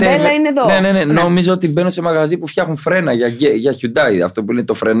και ότι η ταμπέλα είναι εδώ. Ναι. Νόμιζα ότι μπαίνω σε μαγαζί που φτιάχνουν φρένα για Hyundai. Αυτό που είναι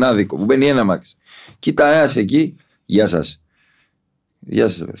το φρενάδικο που μπαίνει ένα μάξι. Κοίτα ένας εκεί. Γεια σας. Γεια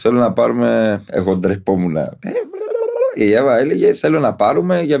σας. Θέλω να πάρουμε. Εγώ ντρεπόμουν. Η Εύα έλεγε θέλω να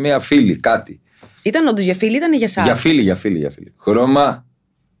πάρουμε για μια φίλη κάτι. Ήταν όντως για φίλη, ήταν για σας? Για φίλη. Χρώμα,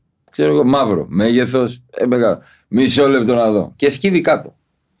 ξέρω εγώ, μαύρο. Μέγεθος, μεγάλο. Μισό λεπτό να δω. Και σκύβει κάτω.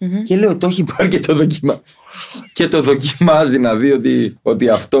 Και λέω το έχει πάρει και το δοκιμάζει. Και το δοκιμάζει να δει ότι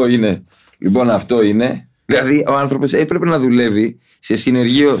αυτό είναι. Λοιπόν, αυτό είναι. Δηλαδή ο άνθρωπος έπρεπε να δουλεύει σε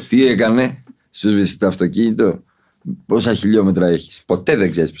συνεργείο. Τι έκανε? Σου σβήσει το αυτοκίνητο. Πόσα χιλιόμετρα έχεις? Ποτέ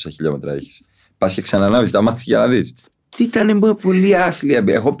δεν ξέρεις πόσα χιλιόμετρα έχεις. Πας και ξανανάβεις τα μάτια για να δεις. Τι ήταν πολύ άθλια.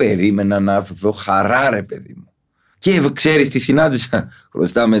 Εγώ περίμενα να δω χαρά, ρε παιδί μου. Και ξέρεις τι συνάντησα?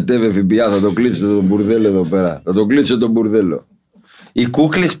 Χρωστά με τέβε ΦΠΑ, θα το κλείσω τον μπουρδέλο εδώ πέρα. Θα το κλείσω τον μπουρδέλο. Οι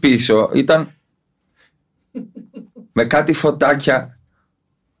κούκλες πίσω ήταν με κάτι φωτάκια.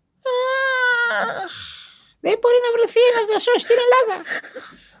 Δεν μπορεί να βρεθεί ένας δασός στην Ελλάδα.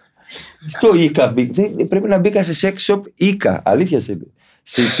 Στο Ίκα πρέπει να μπήκα σε sex shop Ίκα. Αλήθεια σε είπε.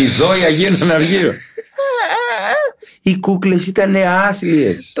 Στη Δόη Αγίων Αργύρων. Οι κούκλες ήταν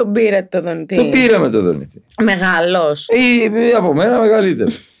άθλιες. Τον πήρατε το δονητή? Το πήραμε το δονητή. Μεγάλος? Από μένα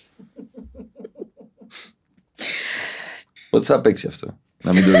μεγαλύτερο. Πότε θα παίξει αυτό?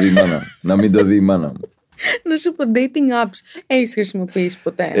 Να μην το δει η μάνα μου. Να σου πω, dating apps έχεις χρησιμοποιήσει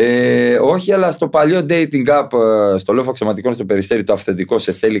ποτέ? Όχι, αλλά στο παλιό dating app, στο λόφο αξιωματικών στο Περιστέρι, το αυθεντικό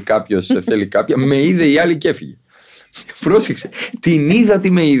σε θέλει κάποιος, σε θέλει κάποια, με είδε η άλλη και έφυγε. Πρόσεξε, την είδα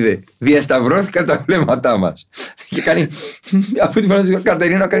ότι με είδε. Διασταυρώθηκαν τα βλέμματά μας. Και κάνει, αφού τη φωνάζει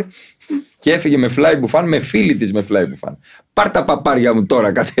Κατερίνα, κάνει. Και έφυγε με fly μπουφάν, με φίλη της με fly μπουφάν. Πάρ' τα παπάρια μου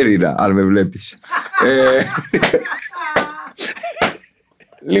τώρα, Κατερίνα, αν με βλέπεις.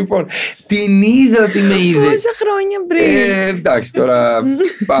 Λοιπόν, την είδα ότι με είδε. Πόσα χρόνια πριν? Εντάξει, τώρα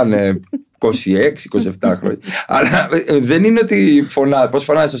πάνε 26-27 χρόνια. Αλλά δεν είναι ότι φωνάζει. Πώς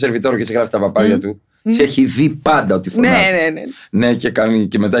φωνάζει στο σερβιτόρο και σε γράφει τα παπάρια του. Σε έχει δει πάντα ότι φωνάζει. Ναι. Ναι,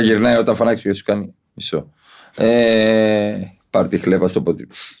 και μετά γυρνάει όταν φωνάξει και σου κάνει μισό. Πάρ' τη χλέπα στο ποτήρι.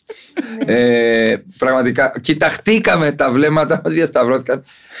 Πραγματικά, κοιταχτήκαμε τα βλέμματα μας, διασταυρώθηκαν.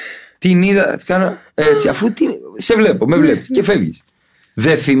 Την είδα, κάνω έτσι, αφού σε βλέπω, με βλέπεις και φεύγεις.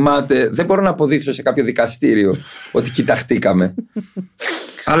 Δεν θυμάται, δεν μπορώ να αποδείξω σε κάποιο δικαστήριο ότι κοιταχτήκαμε.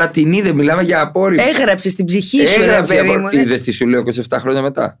 Αλλά την είδε, μιλάμε για απόρριψη. Έγραψε στην ψυχή σου, ρε παιδί μου. Είδες τι σου λέω 27 χρόνια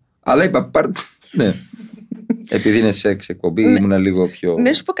μετά. Αλλά είπα, ναι. Επειδή είναι σεξ εκπομπή, ήμουν λίγο πιο.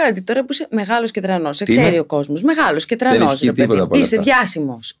 Ναι, σου πω κάτι. Τώρα που είσαι μεγάλος και τρανός, σε ξέρει ο κόσμος. Μεγάλος και τρανός. Είσαι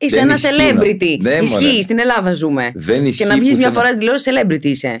διάσημος. Είσαι ένα celebrity. Ισχύει, στην Ελλάδα ζούμε. Και να βγεις μια φορά στη τηλεόραση, celebrity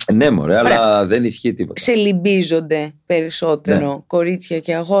είσαι. Ναι, μωρέ, αλλά δεν ισχύει τίποτα. Ξελιμπίζονται περισσότερο κορίτσια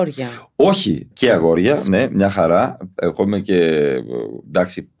και αγόρια? Όχι, και αγόρια, ναι, μια χαρά. Εγώ είμαι και.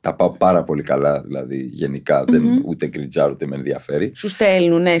 Εντάξει, τα πάω πάρα πολύ καλά. Δηλαδή, γενικά, ούτε κριτζάρω, ούτε με ενδιαφέρει. Σου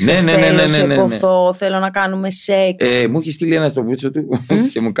στέλνουν, σε ποθώ, θέλω να κάνουμε σεξ. Μου έχει στείλει ένα στο μπούτσο του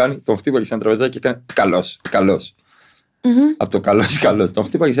και μου κάνει. Τον χτύπαγε σε ένα τραπεζάκι και κάνει. Καλός. Από το καλός. Τον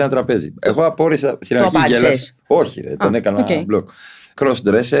χτύπαγε σε ένα τραπέζι. Εγώ απόρρισα. Στην αρχή γέλασα. Όχι, ρε, τον έκανα μπλοκ.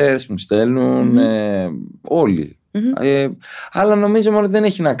 Cross-dressers μου στέλνουν. Όλοι. Αλλά νομίζω μόνο δεν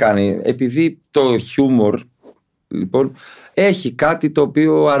έχει να κάνει. Επειδή το χιούμορ, λοιπόν, έχει κάτι το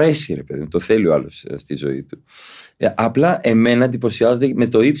οποίο αρέσει, ρε παιδί, το θέλει ο άλλος στη ζωή του. Απλά εμένα εντυπωσιάζονται με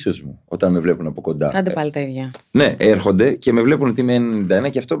το ύψος μου όταν με βλέπουν από κοντά. Άντε πάλι τα ίδια. Ναι, έρχονται και με βλέπουν ότι είμαι 91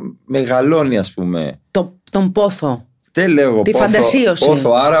 και αυτό μεγαλώνει, ας πούμε. Τον πόθο. Τι λέγω, τη φαντασίωση.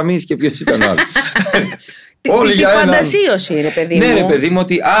 Πόθο Άραμις και ποιος ήταν ο άλλος. Τη φαντασίωση, ρε παιδί μου. Ναι, ρε παιδί μου,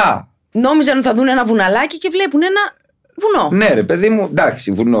 ότι νόμιζαν ότι θα δουν ένα βουναλάκι και βλέπουν ένα βουνό. Ναι, ρε παιδί μου,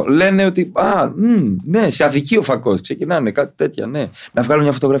 εντάξει, βουνό. Λένε ότι. Ναι, σε αδικεί ο φακός. Ξεκινάνε κάτι τέτοια, ναι. Να βγάλω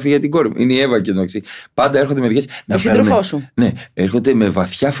μια φωτογραφία για την κόρη μου. Είναι η Εύα και το εξή. Πάντα έρχονται μερικές. Και σύντροφό σου. Ναι, έρχονται με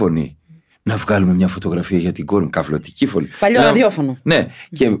βαθιά φωνή. Να βγάλουμε μια φωτογραφία για την κόρη μου. Καυλωτική φωνή. Παλιό ραδιόφωνο. Ναι,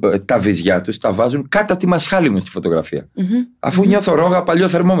 και τα βυζιά τους τα βάζουν κάτω από τη μασχάλη μου στη φωτογραφία. Αφού νιώθω ρόγα παλιό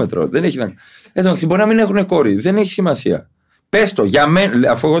θερμόμετρο. Δεν έχει να. Εντάξει, μπορεί να μην έχουν κόρη. Δεν έχει σημασία. Πες το, για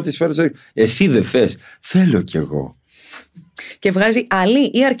μένα, αφού εγώ τις φέρω. Εσύ δεν θες. Θέλω κι εγώ. Και βγάζει άλλη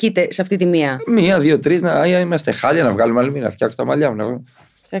ή αρκείται σε αυτή τη μία? Μία, δύο, τρεις, να είμαστε χάλια, να βγάλουμε άλλη μία, να φτιάξω τα μαλλιά μου.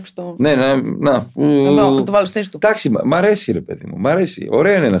 Φτιάξω το. Ναι, να το βάλω στη θέση του. Εντάξει, μ' αρέσει, ρε παιδί μου, μ' αρέσει.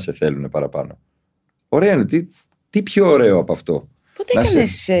 Ωραίο είναι να σε θέλουν παραπάνω. Ωραία είναι, τι πιο ωραίο από αυτό. Πότε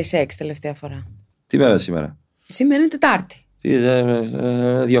έκανες σεξ τελευταία φορά? Τι μέρα σήμερα? Σήμερα είναι Τετάρτη.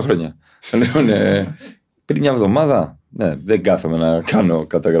 2 χρόνια. Πριν μια εβδομάδα. Ναι, δεν κάθομαι να κάνω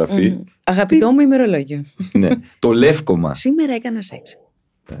καταγραφή. Αγαπητό μου ημερολόγιο. Ναι, το λεύκομα. Σήμερα έκανα σεξ.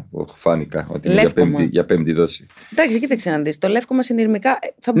 Φάνηκα ότι είναι για πέμπτη δόση. Εντάξει, κοίταξε να δεις. Το λεύκομα συνειρμικά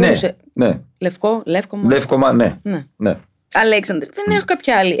θα μπορούσε. Ναι. Λεύκομα. Λεύκομα, ναι. Αλέξανδρε, δεν έχω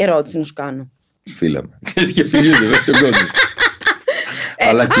κάποια άλλη ερώτηση να σου κάνω. Φίλα μου. Και κυλιούνται μέσα στον κόσμο.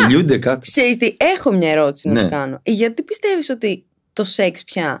 Αλλά κυλιούνται κάτω. Ξέρεις τι, έχω μια ερώτηση να σου κάνω. Γιατί πιστεύεις ότι το σεξ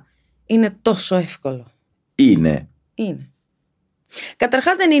πια είναι τόσο εύκολο? Είναι.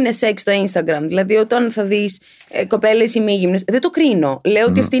 Καταρχάς δεν είναι σεξ στο Instagram. Δηλαδή όταν θα δεις κοπέλες ημίγυμνες, δεν το κρίνω. Λέω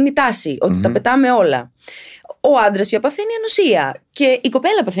ότι αυτή είναι η τάση, ότι τα πετάμε όλα. Ο άντρας πια παθαίνει ανοσία και η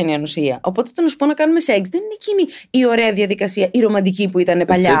κοπέλα παθαίνει ανοσία. Οπότε όταν σου πω να κάνουμε σεξ, δεν είναι εκείνη η ωραία διαδικασία, η ρομαντική που ήταν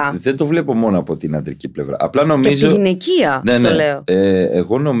παλιά. Δεν το βλέπω μόνο από την αντρική πλευρά. Απλά νομίζω. Και από τη γυναικεία, το λέω.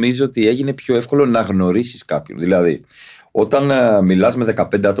 Εγώ νομίζω ότι έγινε πιο εύκολο να γνωρίσεις κάποιον. Δηλαδή, όταν μιλάς με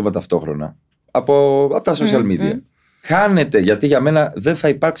 15 άτομα ταυτόχρονα από τα social media. Χάνεται, γιατί για μένα δεν θα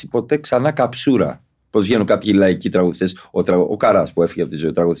υπάρξει ποτέ ξανά καψούρα. Πώς βγαίνουν κάποιοι λαϊκοί τραγουδιστές, ο Καράς που έφυγε από τη ζωή,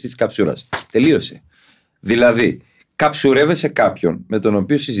 ο τραγουδιστής της καψούρας. Τελείωσε. Δηλαδή, καψουρεύεσαι κάποιον με τον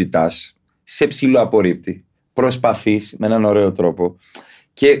οποίο συζητάς, σε ψιλοαπορρίπτει, προσπαθείς με έναν ωραίο τρόπο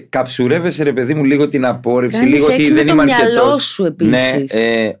και καψουρεύεσαι, ρε παιδί μου, λίγο την απόρριψη, λίγο ότι δεν είμαι αρκετός. Μυαλό σου επίσης.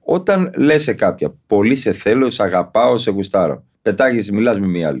 Ναι, όταν λες σε κάποια, πολύ σε θέλω, σε αγαπάω, σε γουστάρω. Πετάγεσαι, μιλάς με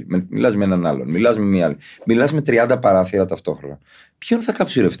μία άλλη, μιλάς με έναν άλλον, μιλάς με μία άλλη, μιλάς με 30 παράθυρα ταυτόχρονα. Ποιον θα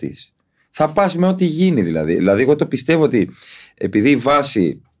καψουρευτείς? Θα πας με ό,τι γίνει δηλαδή. Δηλαδή, εγώ το πιστεύω ότι επειδή η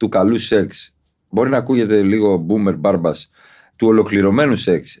βάση του καλού σεξ μπορεί να ακούγεται λίγο boomer μπάρμπας, του ολοκληρωμένου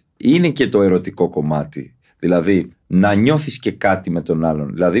σεξ είναι και το ερωτικό κομμάτι. Δηλαδή, να νιώθεις και κάτι με τον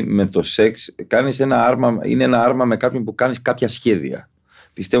άλλον. Δηλαδή, με το σεξ κάνεις είναι ένα άρμα με κάποιον που κάνεις κάποια σχέδια.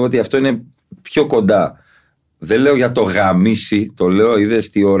 Πιστεύω ότι αυτό είναι πιο κοντά. Δεν λέω για το γαμίσι, το λέω, είδες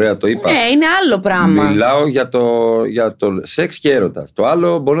τι ωραία το είπα. Είναι άλλο πράγμα. Μιλάω για το σεξ και έρωτας. Το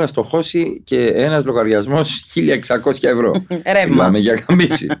άλλο μπορεί να στοχώσει και ένας λογαριασμός 1.600 ευρώ. Ρεύμα. Μιλάμε για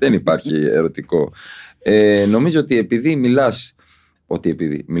γαμίσι. Δεν υπάρχει ερωτικό. Νομίζω ότι επειδή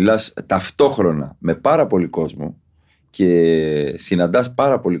μιλάς ταυτόχρονα με πάρα πολύ κόσμο και συναντάς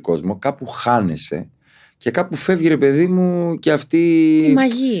πάρα πολύ κόσμο, κάπου χάνεσαι και κάπου φεύγει, ρε παιδί μου, και αυτή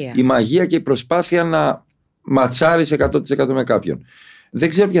η μαγεία και η προσπάθεια να ματσάρεις 100% με κάποιον. Δεν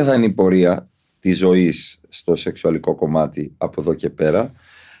ξέρω ποια θα είναι η πορεία της ζωής στο σεξουαλικό κομμάτι από εδώ και πέρα.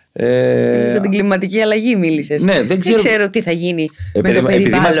 Για την κλιματική αλλαγή μίλησες. Ναι, δεν ξέρω τι θα γίνει με το περιβάλλον.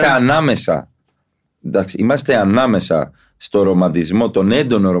 Επειδή είμαστε ανάμεσα, είμαστε ανάμεσα στο ρομαντισμό, τον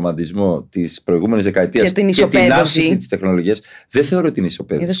έντονο ρομαντισμό της προηγούμενης δεκαετίας και την άσκηση της τεχνολογίας, δεν θεωρώ την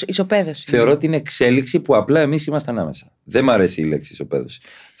ισοπαίδωση. Θεωρώ την εξέλιξη που απλά εμείς είμαστε ανάμεσα. Δεν μ' αρέσει η λέξη ισοπαίδωση.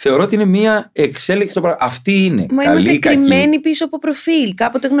 Θεωρώ ότι είναι μια εξέλιξη στο πράγμα. Αυτή είναι. Μα καλή, είμαστε κακή. κρυμμένοι πίσω από προφίλ.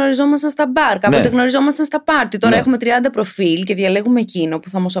 Κάποτε γνωριζόμασταν στα μπαρ, κάποτε γνωριζόμασταν στα πάρτι. Τώρα έχουμε 30 προφίλ και διαλέγουμε εκείνο που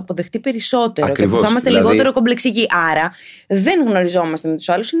θα μας αποδεχτεί περισσότερο. Ακριβώς, και που θα είμαστε δηλαδή, λιγότερο κομπλεξικοί. Άρα δεν γνωριζόμαστε με τους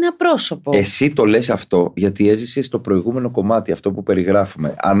άλλους, είναι απρόσωπο. Εσύ το λες αυτό γιατί έζησες στο προηγούμενο κομμάτι, αυτό που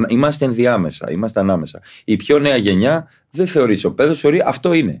περιγράφουμε. Είμαστε ενδιάμεσα, είμαστε ανάμεσα. Η πιο νέα γενιά δεν θεωρεί ισοπαίδωση, θεωρεί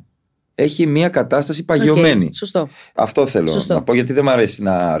αυτό είναι. Έχει μια κατάσταση παγιωμένη. Σωστό. Αυτό θέλω να πω, γιατί δεν μου αρέσει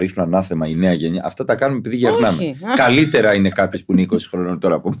να ρίχνω ανάθεμα η νέα γενιά. Αυτά τα κάνουμε επειδή γερνάμε. Καλύτερα είναι κάποιος που είναι 20 χρόνων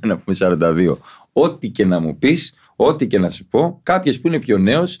τώρα από μένα που είμαι 42. Ό,τι και να μου πεις, ό,τι και να σου πω, κάποιος που είναι πιο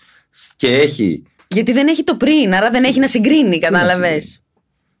νέος και έχει. Γιατί δεν έχει το πριν, άρα δεν έχει να συγκρίνει, κατάλαβες.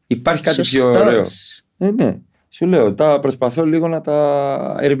 Υπάρχει κάτι πιο ωραίο. Ναι. Σου λέω, προσπαθώ λίγο να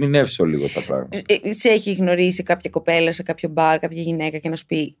τα ερμηνεύσω λίγο τα πράγματα. Σε έχει γνωρίσει κάποια κοπέλα σε κάποιο μπαρ, κάποια γυναίκα και να σου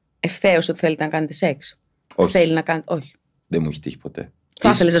πει ευθέως ότι θέλετε να κάνετε σεξ? Όχι. Θέλει να κάνει. Όχι. Δεν μου έχει τύχει ποτέ. Θα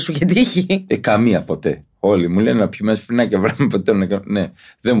ήθελες να σου είχε τύχει? Καμία ποτέ. Όλοι μου λένε να πιούμε φρυνά και βράμε ποτέ. Ναι,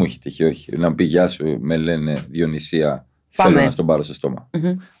 δεν μου έχει τύχει, όχι. Να πει γεια σου, με λένε Διονυσία, θέλω να στον πάρω στο στόμα.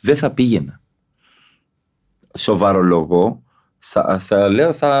 Δεν θα πήγαινα. Σοβαρολογώ, θα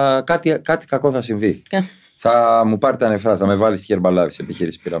λέω κάτι κακό θα συμβεί. Θα μου πάρει τα νεφρά, θα με βάλει στη Χερμπαλάβη σε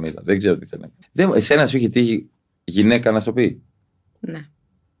επιχείρηση πυραμίδα. Δεν ξέρω τι θέλει. Εσένα σου είχε τύχει γυναίκα να στο πει? Ναι.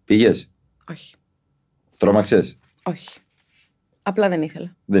 Πήγες? Όχι. Τρόμαξες? Όχι. Απλά δεν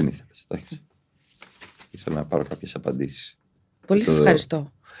ήθελα. Δεν ήθελες, εντάξει. Ήθελα να πάρω κάποιες απαντήσεις. Πολύ σε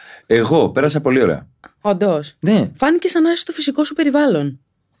ευχαριστώ. Εγώ πέρασα πολύ ωραία. Όντως. Ναι. Φάνηκε σαν να είσαι στο φυσικό σου περιβάλλον.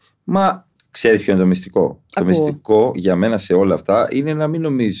 Μα ξέρεις ποιο είναι το μυστικό? Το μυστικό για μένα σε όλα αυτά είναι να μην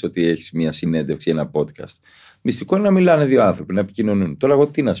νομίζεις ότι έχεις μια συνέντευξη, ένα podcast. Μυστικό είναι να μιλάνε δύο άνθρωποι, να επικοινωνούν. Τώρα εγώ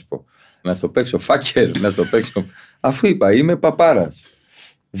τι να σου πω? Να στο παίξω φάκερ, να στο παίξω. Αφού είπα, είμαι παπάρας.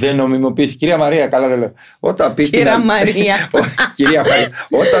 Δεν νομιμοποιήσει. Κυρία Μαρία, καλά δεν λέω. Όταν πεις Κυρία Μαρία. Κυρία Μαρία.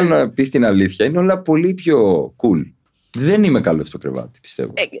 Όταν πεις την αλήθεια, είναι όλα πολύ πιο cool. Δεν είμαι καλός στο κρεβάτι,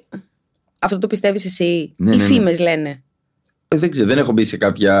 πιστεύω. Αυτό το πιστεύεις εσύ? Ναι, Οι φήμες λένε. Δεν ξέρω, δεν έχω μπει σε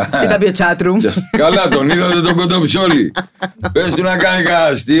κάποια. Σε κάποιο chatroom. Καλά, τον είδατε τον κοντόψολη. Πες του να κάνει κανένα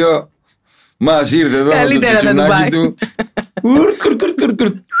αστείο. Μας ήρθε εδώ με το τσιτσουνάκι του.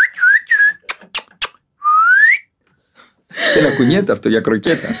 Και να κουνιέται αυτό για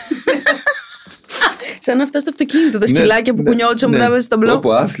κροκέτα. Σαν αυτά στο αυτοκίνητο, τα σκυλάκια που κουνιόντουσαν που τα στον μπλοκ.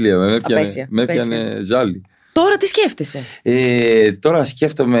 Όπω άθλια, με έπιανε ζάλι. Τώρα τι σκέφτεσαι? Τώρα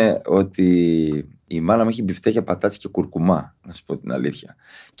σκέφτομαι ότι η μάνα μου έχει μπιφτέκια, πατάτες και κουρκουμά, να σου πω την αλήθεια.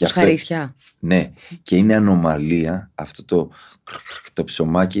 Σχαρίσια. Ναι, και είναι ανομαλία αυτό το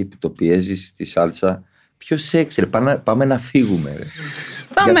ψωμάκι που το πιέζει στη σάλτσα. Ποιο σεξ, ρε, πάμε να φύγουμε, ρε.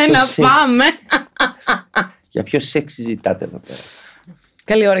 Πάμε να φάμε. Για ποιο σεξ συζητάτε εδώ πέρα?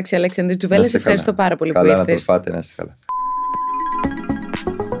 Καλή όρεξη, Αλέξανδρου Τσουβέλα. Σε ευχαριστώ πάρα πολύ καλά που ήρθες. Να το φάτε, να είστε καλά.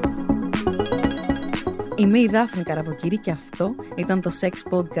 Είμαι η Δάφνη Καραβοκύρη και αυτό ήταν το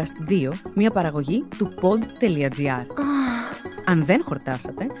Sex Podcast 2, μια παραγωγή του pod.gr. Αν δεν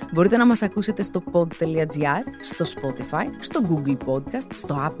χορτάσατε, μπορείτε να μας ακούσετε στο pod.gr, στο Spotify, στο Google Podcast,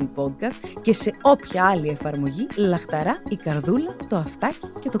 στο Apple Podcast και σε όποια άλλη εφαρμογή λαχταρά η καρδούλα, το αυτάκι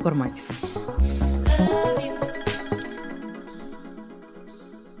και το κορμάκι σας.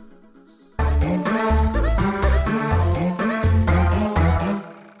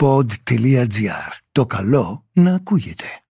 Pod.gr. Το καλό να ακούγεται.